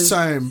Alejandro's years-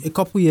 time. A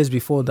couple years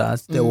before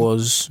that, there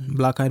was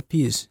Black Eyed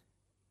Peas.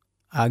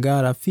 I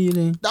got a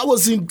feeling. That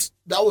was EDM.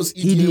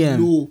 EDM.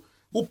 No.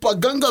 Upa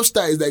Gangnam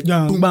Style is like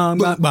Bang, boom, bang,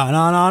 boom, bang,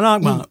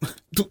 bang, bang.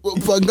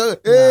 Upa Gangnam.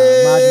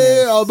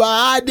 Hey,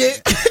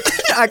 madness. Obade.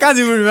 I can't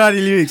even remember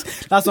the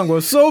lyrics. That song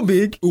was so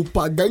big.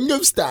 Upa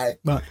Gangnam Style.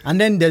 And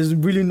then there's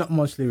really not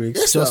much lyrics.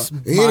 Yes, just sir.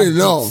 mad Ain't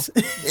low.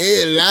 beats.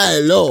 Ain't lie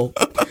low.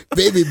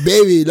 Baby,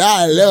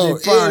 lie low.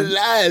 Big fan. Ain't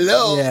lie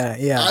low.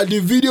 Yeah. And the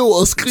video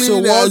was clean So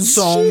what as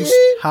songs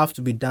shit. have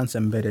to be dance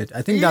embedded?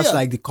 I think that's Yeah.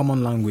 like the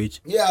common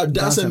language. Yeah, Dance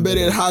Dance Embedded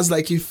Embedded. has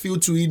like a feel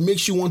to it.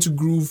 Makes you want to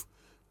groove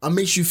and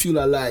makes you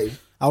feel alive.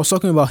 I was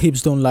talking about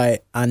Hips Don't Lie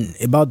and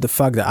about the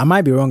fact that I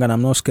might be wrong and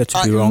I'm not scared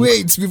to be wrong.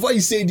 Wait, before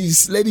you say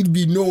this, let it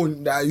be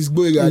known that it's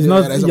going It's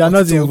not- that it's you're about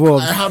not to talk.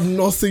 involved. I have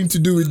nothing to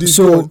do with this.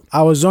 So one.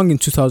 I was young in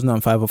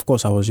 2005. Of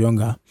course, I was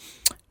younger,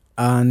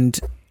 and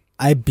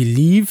I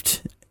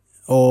believed,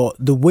 or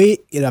the way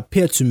it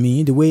appeared to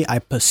me, the way I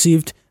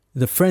perceived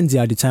the frenzy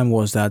at the time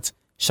was that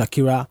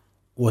Shakira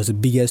was the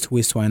biggest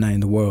waist whiner in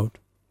the world.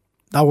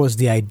 That was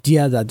the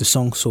idea that the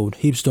song sold.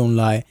 Hips Don't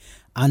Lie.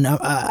 And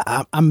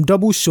I'm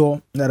double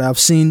sure that I've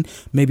seen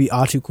maybe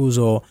articles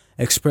or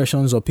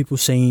expressions or people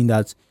saying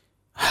that,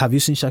 have you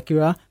seen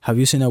Shakira? Have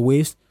you seen her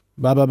waist?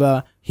 Blah, blah,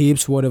 blah,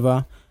 hips,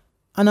 whatever.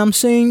 And I'm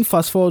saying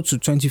fast forward to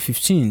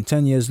 2015,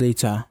 10 years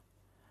later,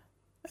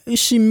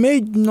 she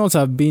may not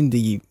have been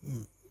the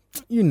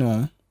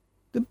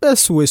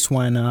best waist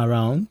whiner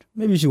around.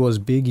 Maybe she was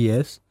big,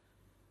 yes.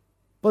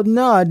 But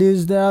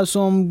nowadays, there are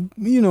some,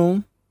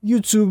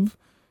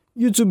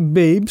 YouTube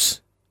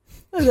babes.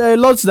 There are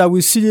lots that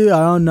we see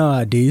around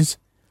nowadays.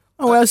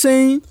 And we are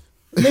saying,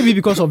 maybe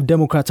because of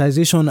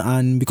democratization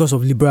and because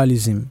of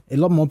liberalism, a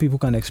lot more people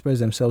can express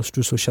themselves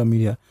through social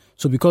media.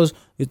 So because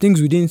the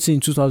things we didn't see in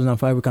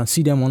 2005, we can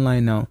see them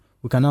online now.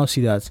 We can now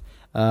see that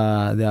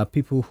there are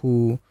people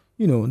who,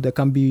 there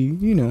can be,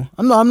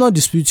 I'm not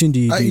disputing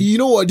the You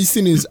know what this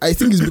thing is? I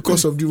think it's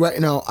because of the right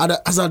now.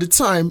 As at the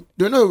time,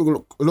 there are not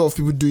a lot of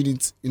people doing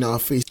it in our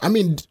face. I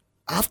mean,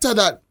 after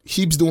that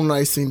Hips Don't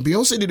Lie thing,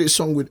 Beyonce did a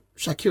song with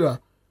Shakira.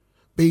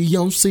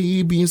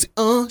 Beyonce,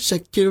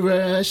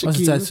 Shakira. What's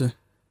the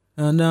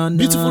title?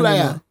 Beautiful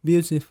Liar.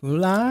 Beautiful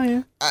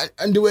Liar.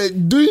 And they were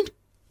doing,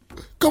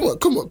 come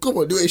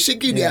on. They were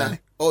shaking their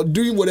or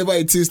doing whatever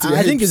it is to their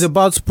I think hips. it's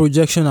about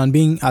projection and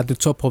being at the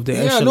top of the Yeah,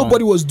 echelon.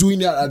 nobody was doing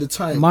that at the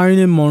time.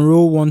 Marilyn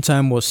Monroe one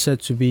time was said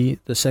to be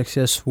the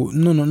sexiest.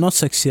 No, not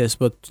sexiest,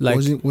 but like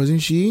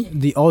wasn't she?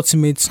 the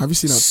ultimate. Have you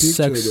seen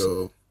her picture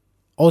though?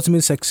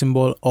 Ultimate sex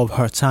symbol of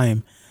her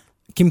time.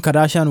 Kim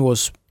Kardashian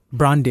was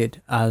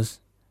branded as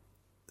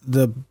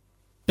the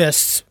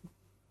best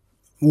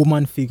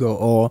woman figure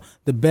or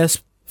the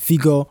best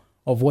figure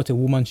of what a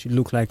woman should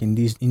look like in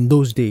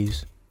those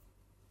days.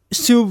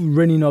 Still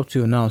reigning up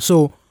till now.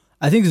 So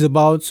I think it's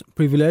about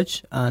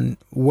privilege and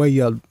where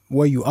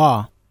you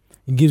are.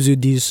 It gives you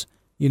this,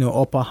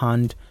 upper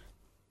hand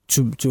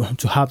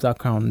to have that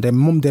crown. There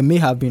may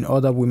have been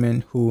other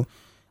women who,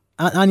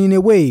 and in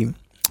a way,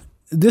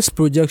 this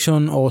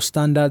projection or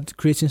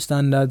creating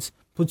standards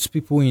puts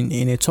people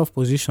in a tough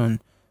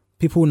position.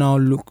 People now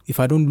look, if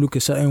I don't look a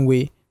certain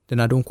way, then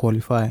I don't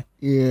qualify.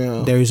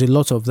 Yeah. There is a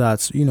lot of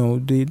that.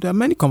 There are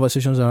many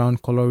conversations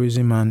around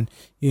colorism and,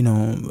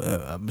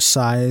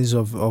 size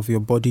of your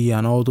body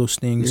and all those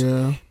things.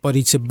 Yeah. But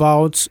it's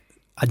about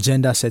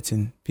agenda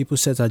setting. People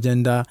set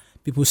agenda,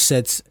 people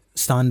set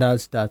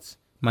standards that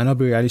might not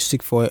be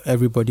realistic for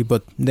everybody,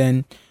 but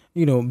then,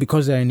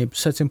 because they're in a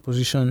certain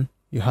position,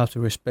 you have to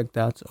respect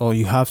that, or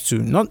you have to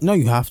not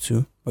you have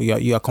to, but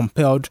you are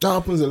compelled. That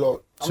happens a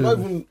lot.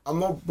 So- I'm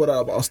not bothered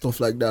about stuff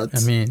like that. I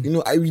mean- you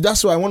know,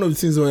 that's why one of the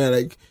things where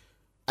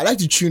I like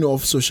to tune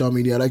off social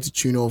media. I like to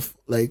tune off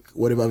like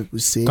whatever people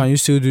say. Can you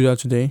still do that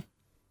today?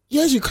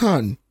 Yes, you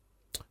can.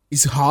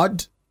 It's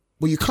hard,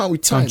 but you can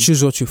with time. And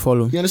choose what you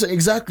follow. You understand?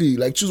 Exactly.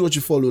 Like, choose what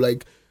you follow.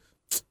 Like,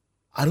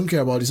 I don't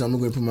care about this. I'm not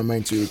going to put my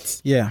mind to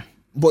it. Yeah.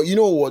 But you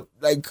know what?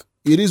 Like,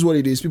 it is what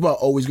it is. People are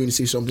always going to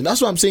say something.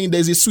 That's why I'm saying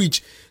there's a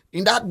switch.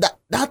 In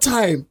that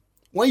time,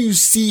 when you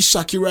see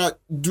Shakira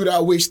do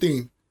that waist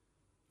thing,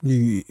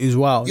 Is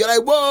wild. you're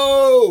like,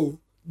 whoa,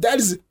 that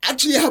is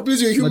actually happening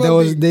to a human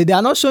being. They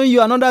are not showing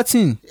you another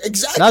thing.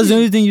 Exactly. That's the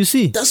only thing you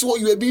see. That's what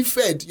you were being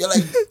fed. You're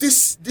like,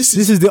 this This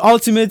is the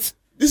ultimate.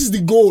 This is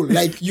the goal.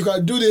 Like, you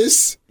can do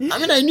this. I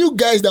mean, I knew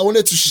guys that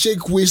wanted to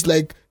shake waist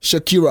like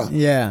Shakira.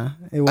 Yeah.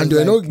 It was And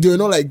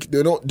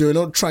they were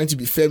not trying to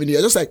be feminine.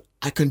 They're just like,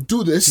 I can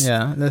do this.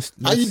 Yeah.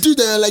 And you do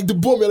that, like the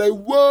bomb, you're like,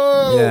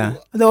 whoa. Yeah.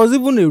 There was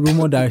even a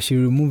rumor that she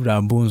removed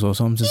her bones or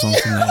something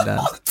like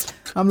that.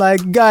 I'm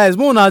like, guys,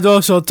 Mona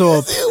just shut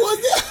up.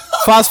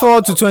 Fast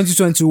forward to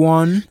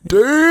 2021.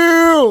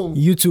 Damn.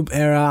 YouTube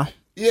era.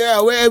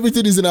 Yeah, where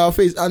everything is in our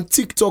face. And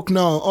TikTok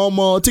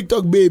now.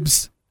 TikTok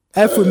babes.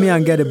 F with me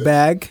and get a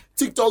bag.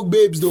 TikTok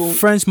babes, though.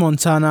 French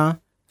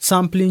Montana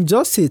sampling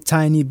just a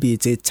tiny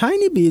bit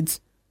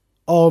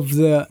of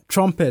the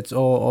trumpet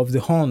or of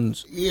the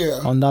horns Yeah.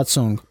 on that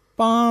song.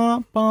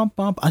 Bam, bam,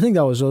 bam. I think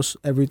that was just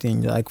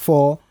everything, like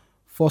four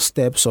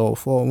steps or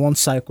for one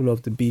cycle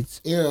of the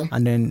beat. Yeah.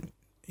 And then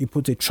you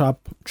put a trap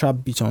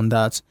beat on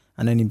that,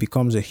 and then it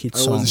becomes a hit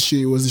song.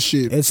 It was the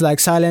shit. It's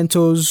like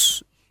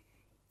Silento's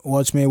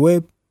Watch Me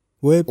Whip.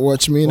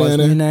 Watch me, Watch Me,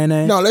 nana.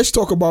 nana. Now, let's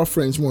talk about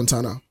French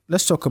Montana.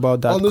 Let's talk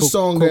about that. On the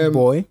song, Coke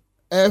boy,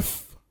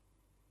 F.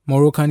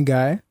 Moroccan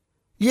guy,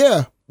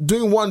 Yeah.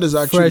 Doing wonders,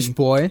 actually. fresh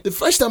boy, The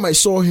first time I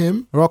saw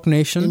him Rock in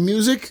Nation.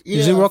 music. Yeah.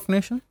 Is it Rock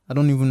Nation? I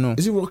don't even know.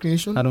 Is it Rock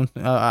Nation?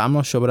 I'm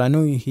not sure, but I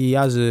know he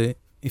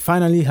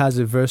finally has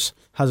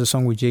a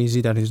song with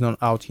Jay-Z that is not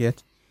out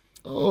yet.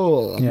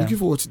 Oh, I'm Yeah. looking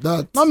forward to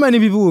that. Not many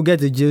people will get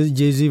the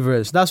Jay-Z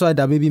verse. That's why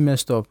that baby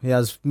messed up. He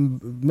has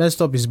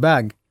messed up his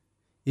bag.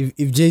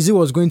 If Jay-Z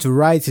was going to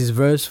write his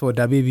verse for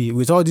that baby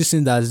with all these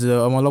things that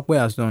Omolokwe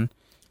has done,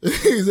 But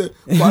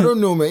I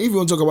don't know, man. If you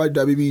want to talk about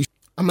that baby,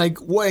 I'm like,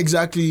 what's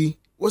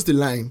the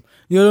line?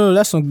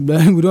 let's not.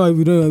 We don't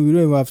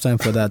even have time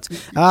for that.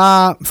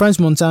 French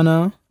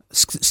Montana,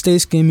 Stay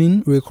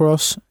Skimming, Ray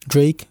Cross,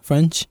 Drake,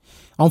 French,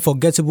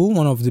 Unforgettable,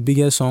 one of the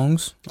biggest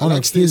songs, I one like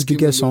of Stay his Skimming,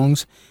 biggest though.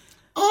 songs.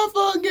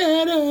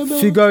 Unforgettable.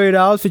 Figure It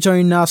Out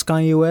featuring Nas,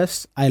 Kanye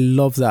West. I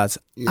love that.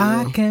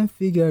 Yeah. I can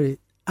figure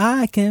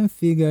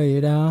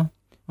it out.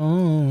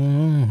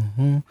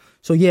 Oh.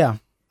 So yeah,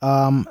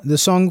 the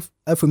song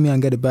F with Me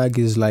and Get It Back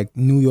is like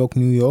New York,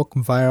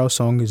 viral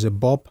song, is a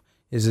bop,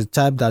 is a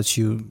type that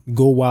you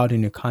go wild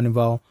in a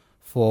carnival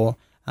for,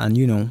 and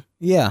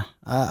yeah,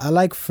 I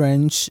like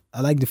French.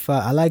 I like the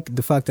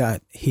fact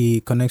that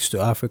he connects to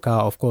Africa.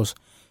 Of course,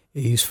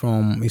 he's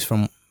from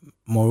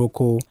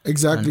Morocco.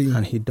 Exactly.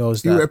 and he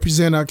does You that.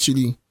 represent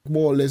actually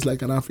more or less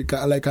like an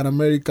African, like an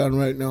American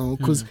right now,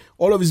 because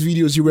all of his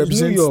videos he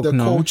represents York the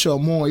now. culture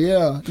more.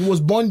 Yeah, he was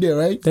born there,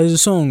 right? There's a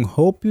song,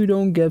 Hope You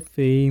Don't Get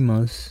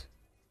Famous.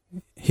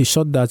 He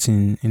shot that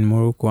in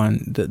Morocco,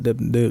 and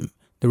the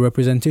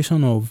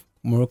representation of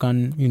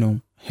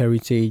Moroccan,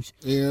 heritage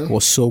Yeah.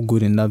 was so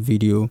good in that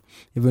video,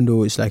 even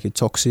though it's like a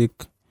toxic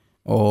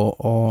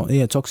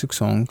toxic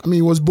song. I mean,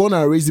 he was born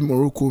and raised in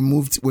Morocco,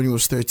 moved when he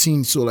was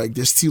 13. So like,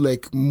 there's still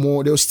like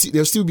more. There'll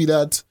still be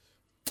that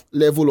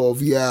level of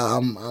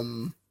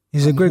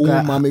He's a great guy.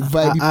 I'm a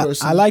vibey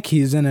person. I like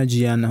his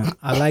energy, and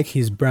I like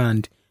his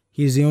brand.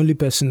 He's the only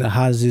person that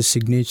has this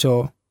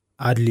signature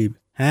ad lib.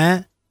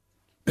 Huh?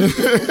 Did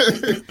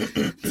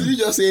you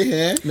just say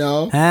hair?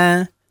 No.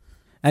 Huh?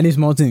 And it's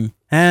more thing.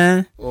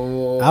 Huh?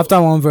 Oh. After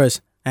one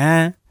verse.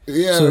 Huh?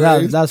 Yeah. So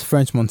right. that's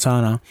French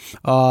Montana.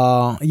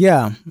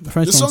 Yeah,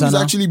 French The song Montana.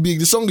 is actually big.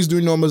 The song is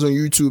doing numbers on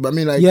YouTube. I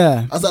mean, like,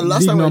 yeah, as the last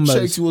big time numbers. I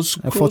checked, it was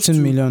close 14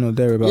 to, million or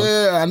thereabout.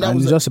 Yeah, and that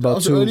was just that about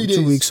was the early 2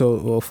 days. weeks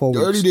or 4 The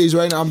weeks. early days,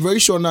 right now. I'm very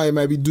sure now it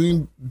might be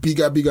doing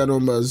bigger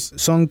numbers.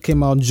 Song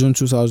came out June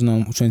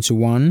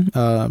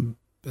 2021.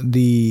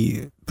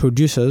 The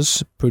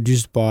producers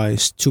produced by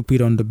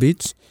Stupid on the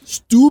Beat.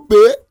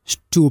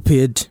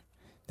 Stupid.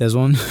 There's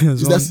one.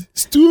 Is that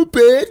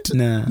stupid?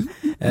 Nah.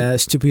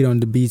 Stupid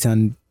on the Beat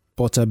and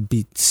Butter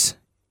Beats.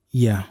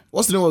 Yeah.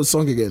 What's the name of the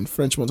song again?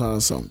 French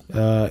Montana song.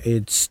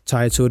 It's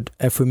titled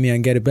F with Me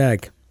and Get It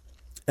Back.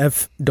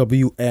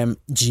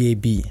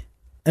 FWMGAB.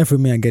 F with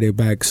Me and Get It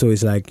Back. So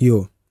it's like,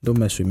 yo, don't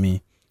mess with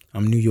me.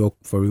 I'm New York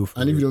for real.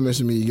 And if you don't mess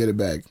with me, you get it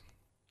back.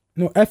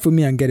 No, F with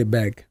me and get it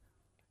back.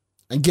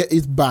 And get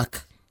it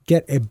back.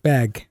 Get a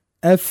bag.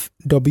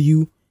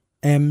 FWMGAB.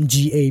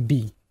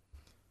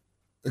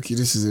 Okay,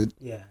 this is it.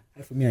 Yeah.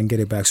 F with me and get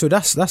it back. So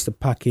that's the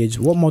package.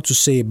 What more to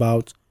say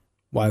about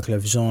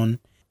Wyclef Jean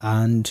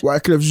and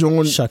Wyclef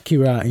Jean,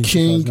 Shakira in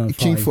King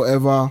 2005?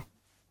 forever.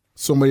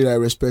 Somebody that I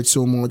respect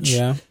so much.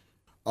 Yeah.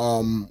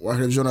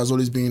 Wyclef Jean has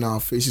always been in our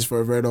faces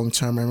for a very long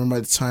time. I remember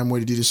the time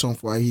when he did a song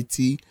for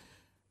Haiti,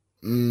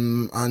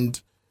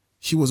 and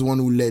he was the one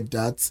who led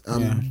that.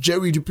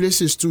 Jerry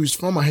Duplessis too is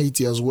from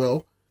Haiti as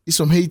well. He's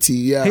from Haiti.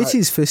 Yeah, Haiti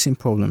is facing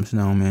problems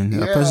now, man.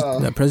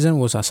 The president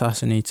was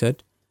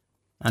assassinated,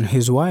 and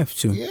his wife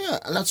too. Yeah,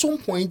 and at some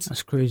point,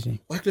 that's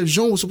crazy. Wyclef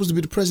Jean was supposed to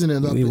be the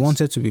president. He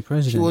wanted to be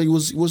president. He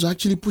was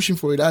actually pushing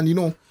for it,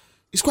 and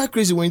it's quite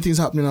crazy when things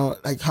happen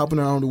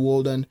around the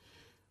world, and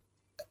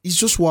it's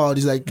just wild.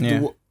 It's like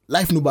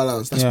life no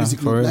balance. That's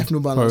basically life no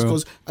balance.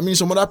 Because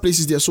some other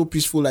places they're so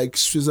peaceful, like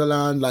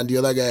Switzerland and the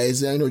other guys,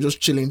 just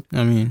chilling.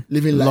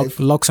 Living life.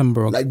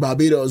 Luxembourg, like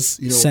Barbados,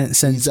 Saint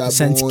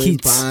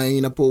Kitts,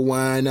 pineapple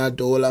wine,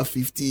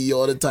 $1.50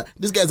 all the time.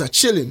 These guys are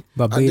chilling.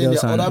 Barbados, and then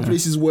there are other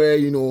places where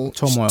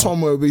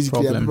turmoil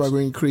basically, and people are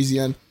going crazy.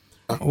 And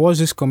what's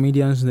this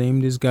comedian's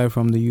name? This guy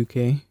from the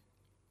UK,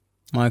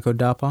 Michael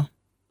Dapper.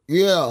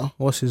 Yeah.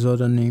 What's his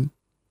other name?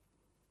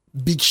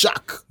 Big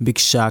Shaq. Big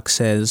Shaq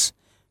says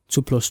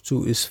 2 +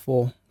 2 is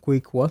 4.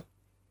 Quick what?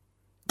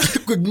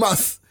 Quick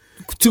math.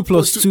 2 +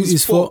 2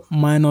 is 4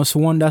 minus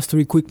 1. That's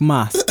 3. Quick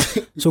math.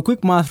 So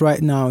quick math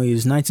right now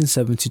is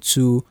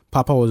 1972.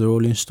 Papa was a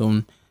Rolling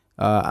Stone.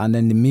 And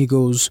then the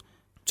Migos,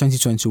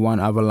 2021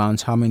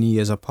 Avalanche. How many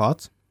years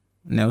apart?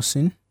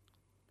 Nelson?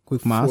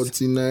 Quick math.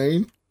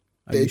 49.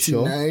 Are you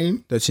sure?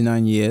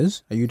 39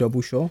 years. Are you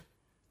double sure?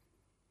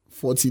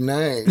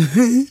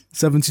 49.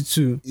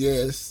 72.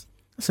 Yes.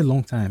 That's a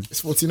long time. It's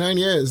 49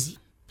 years.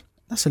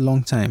 That's a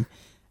long time.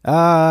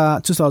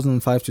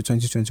 2005 to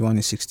 2021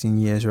 is 16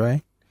 years,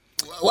 right?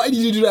 Why did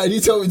you do that? You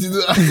didn't tell me to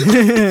do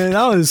that.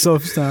 That was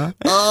soft, huh?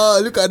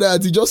 Look at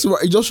that. He just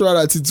ran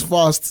at it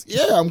fast.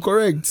 Yeah, I'm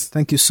correct.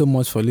 Thank you so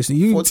much for listening.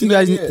 You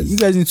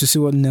guys need to see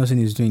what Nelson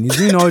is doing. He's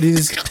doing all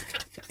these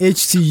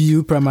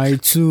HTU, primary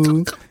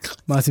 2,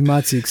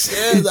 mathematics.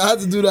 Yes, I had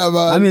to do that,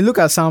 man. Look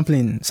at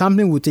sampling.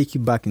 Sampling will take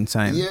you back in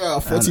time. Yeah,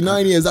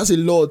 49 years. That's a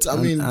lot.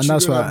 And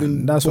that's why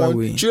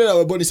children that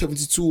were born in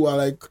 72 are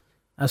like.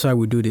 That's why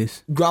we do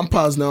this.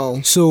 Grandpas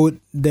now. So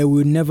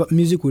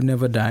music will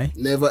never die.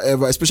 Never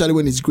ever, especially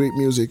when it's great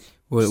music.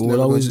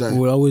 We'll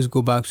always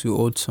go back to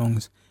old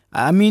songs.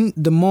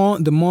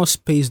 The more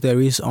space there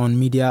is on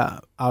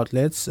media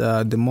outlets,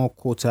 the more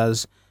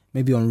quotas,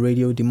 maybe on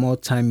radio, the more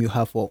time you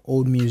have for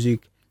old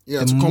music.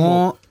 Yeah,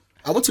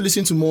 I want to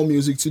listen to more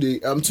music today.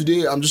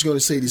 Today I'm just going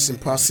to say this in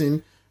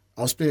passing.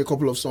 I was playing a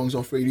couple of songs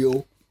off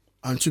radio,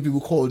 and 2 people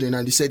called in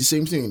and they said the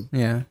same thing.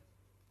 Yeah.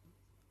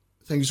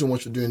 Thank you so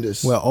much for doing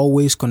this. We're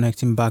always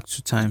connecting back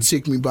to time.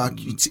 Take me back.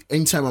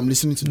 Anytime I'm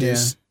listening to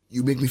this,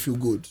 you make me feel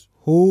good.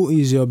 Who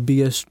is your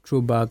biggest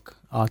throwback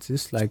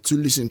artist? To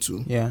listen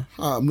to? Yeah.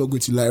 I'm not going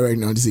to lie right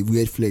now. This is a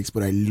weird flex,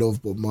 but I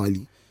love Bob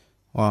Marley.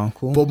 Wow,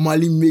 cool. Bob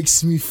Marley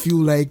makes me feel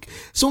like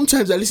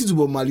sometimes I listen to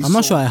Bob Marley. I'm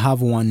not sure I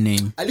have one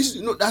name. I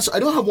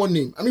don't have one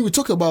name. We'll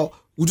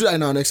do that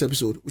in our next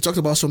episode. We talked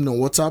about something on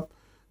WhatsApp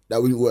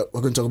that we're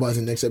going to talk about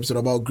in the next episode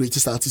about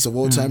greatest artists of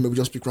all time. Maybe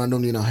just pick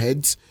randomly in our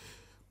heads.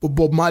 But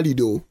Bob Marley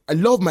though, I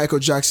love Michael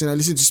Jackson. I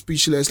listen to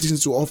Speechless, listen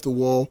to Off the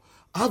Wall.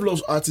 I have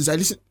lots of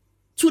artists.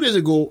 2 days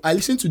ago, I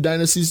listened to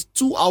Dynasty's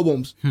 2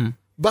 albums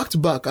back to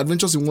back,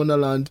 Adventures in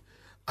Wonderland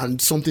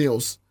and something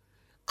else.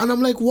 And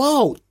I'm like,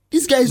 wow,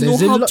 these guys know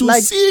how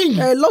to sing.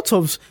 I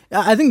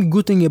think the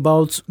good thing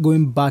about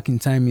going back in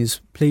time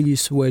is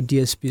playlists where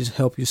DSPs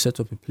help you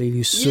set up a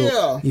playlist.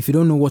 So if you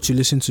don't know what you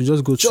listen to,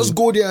 just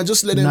go there and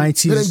just let them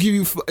 90s, let them give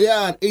you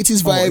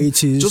 80s vibe.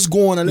 80s, just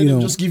go on and let them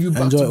just give you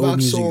back to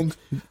back songs.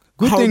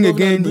 Good thing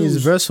again is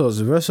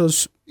Versus.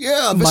 Versus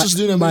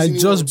might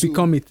just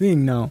become a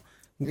thing now.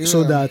 Yeah.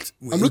 So that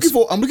I'm looking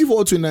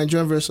forward to a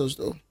Nigerian Versus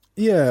though.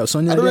 Yeah,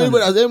 Sonia.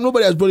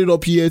 Nobody has brought it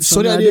up yet.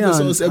 Sonia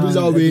versus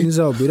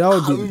Ebizaobe.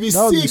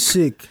 That would be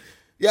sick.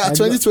 Yeah,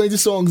 2020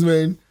 songs,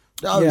 man.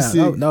 That would be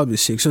sick. That would be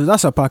sick. So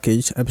that's our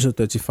package, episode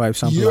 35,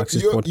 Sample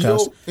Access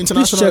Podcast.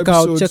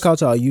 Please check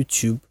out our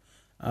YouTube.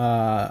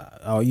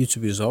 Our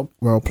YouTube is up.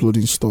 We're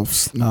uploading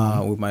stuffs.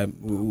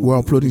 We're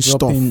uploading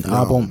stuff.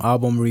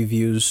 Album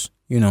reviews.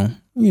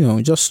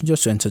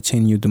 Just to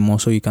entertain you the more,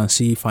 so you can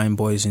see fine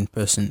boys in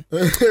person.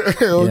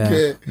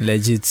 Okay. Yeah,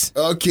 legit.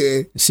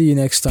 Okay. See you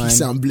next time.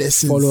 Peace and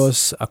blessings. Follow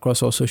us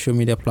across all social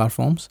media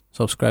platforms.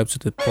 Subscribe to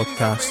the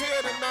podcast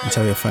and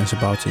tell your friends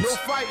about it.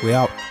 We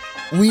out.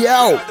 We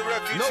out.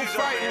 No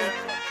fighting.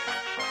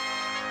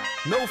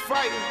 No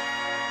fighting.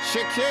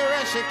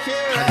 Shakira.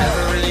 I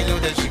never really knew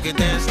that she could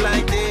dance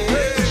like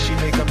this. She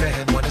make up her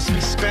head wanna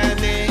speak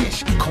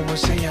Spanish. Como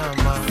se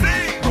llama?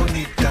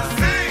 Bonita.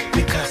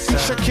 Picasa.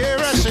 Shakira.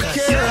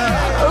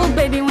 Oh,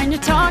 baby, when you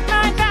talk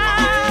like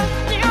that,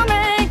 you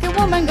make a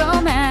woman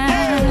go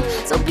mad.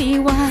 So be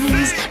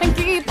wise and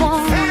keep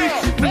on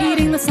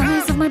reading the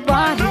signs of my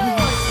body.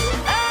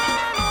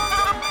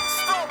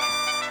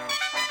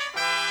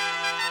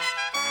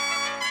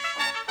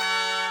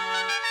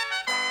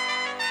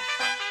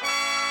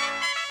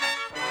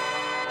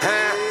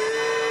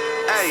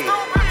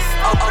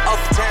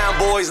 Uptown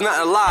boys,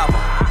 nothing lava.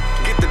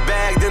 Get the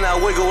bag, then I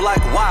wiggle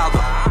like Wilder.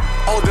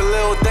 All the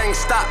little things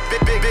stop,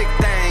 big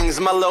things.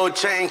 My little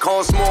chain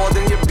costs more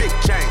than your big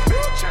chain.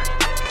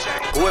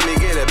 Let me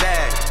get it.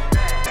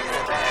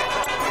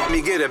 Let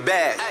me get it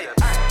back.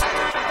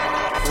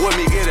 Let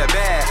me get it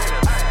back.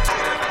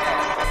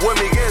 Let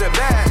me get it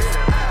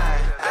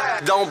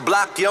back. Don't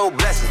block your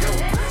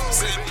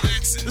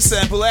blessings. The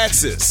Sample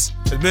Access,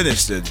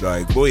 administered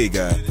by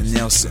Boyega and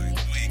Nelson.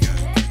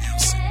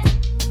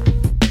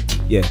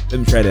 Yeah, let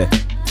me try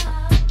that.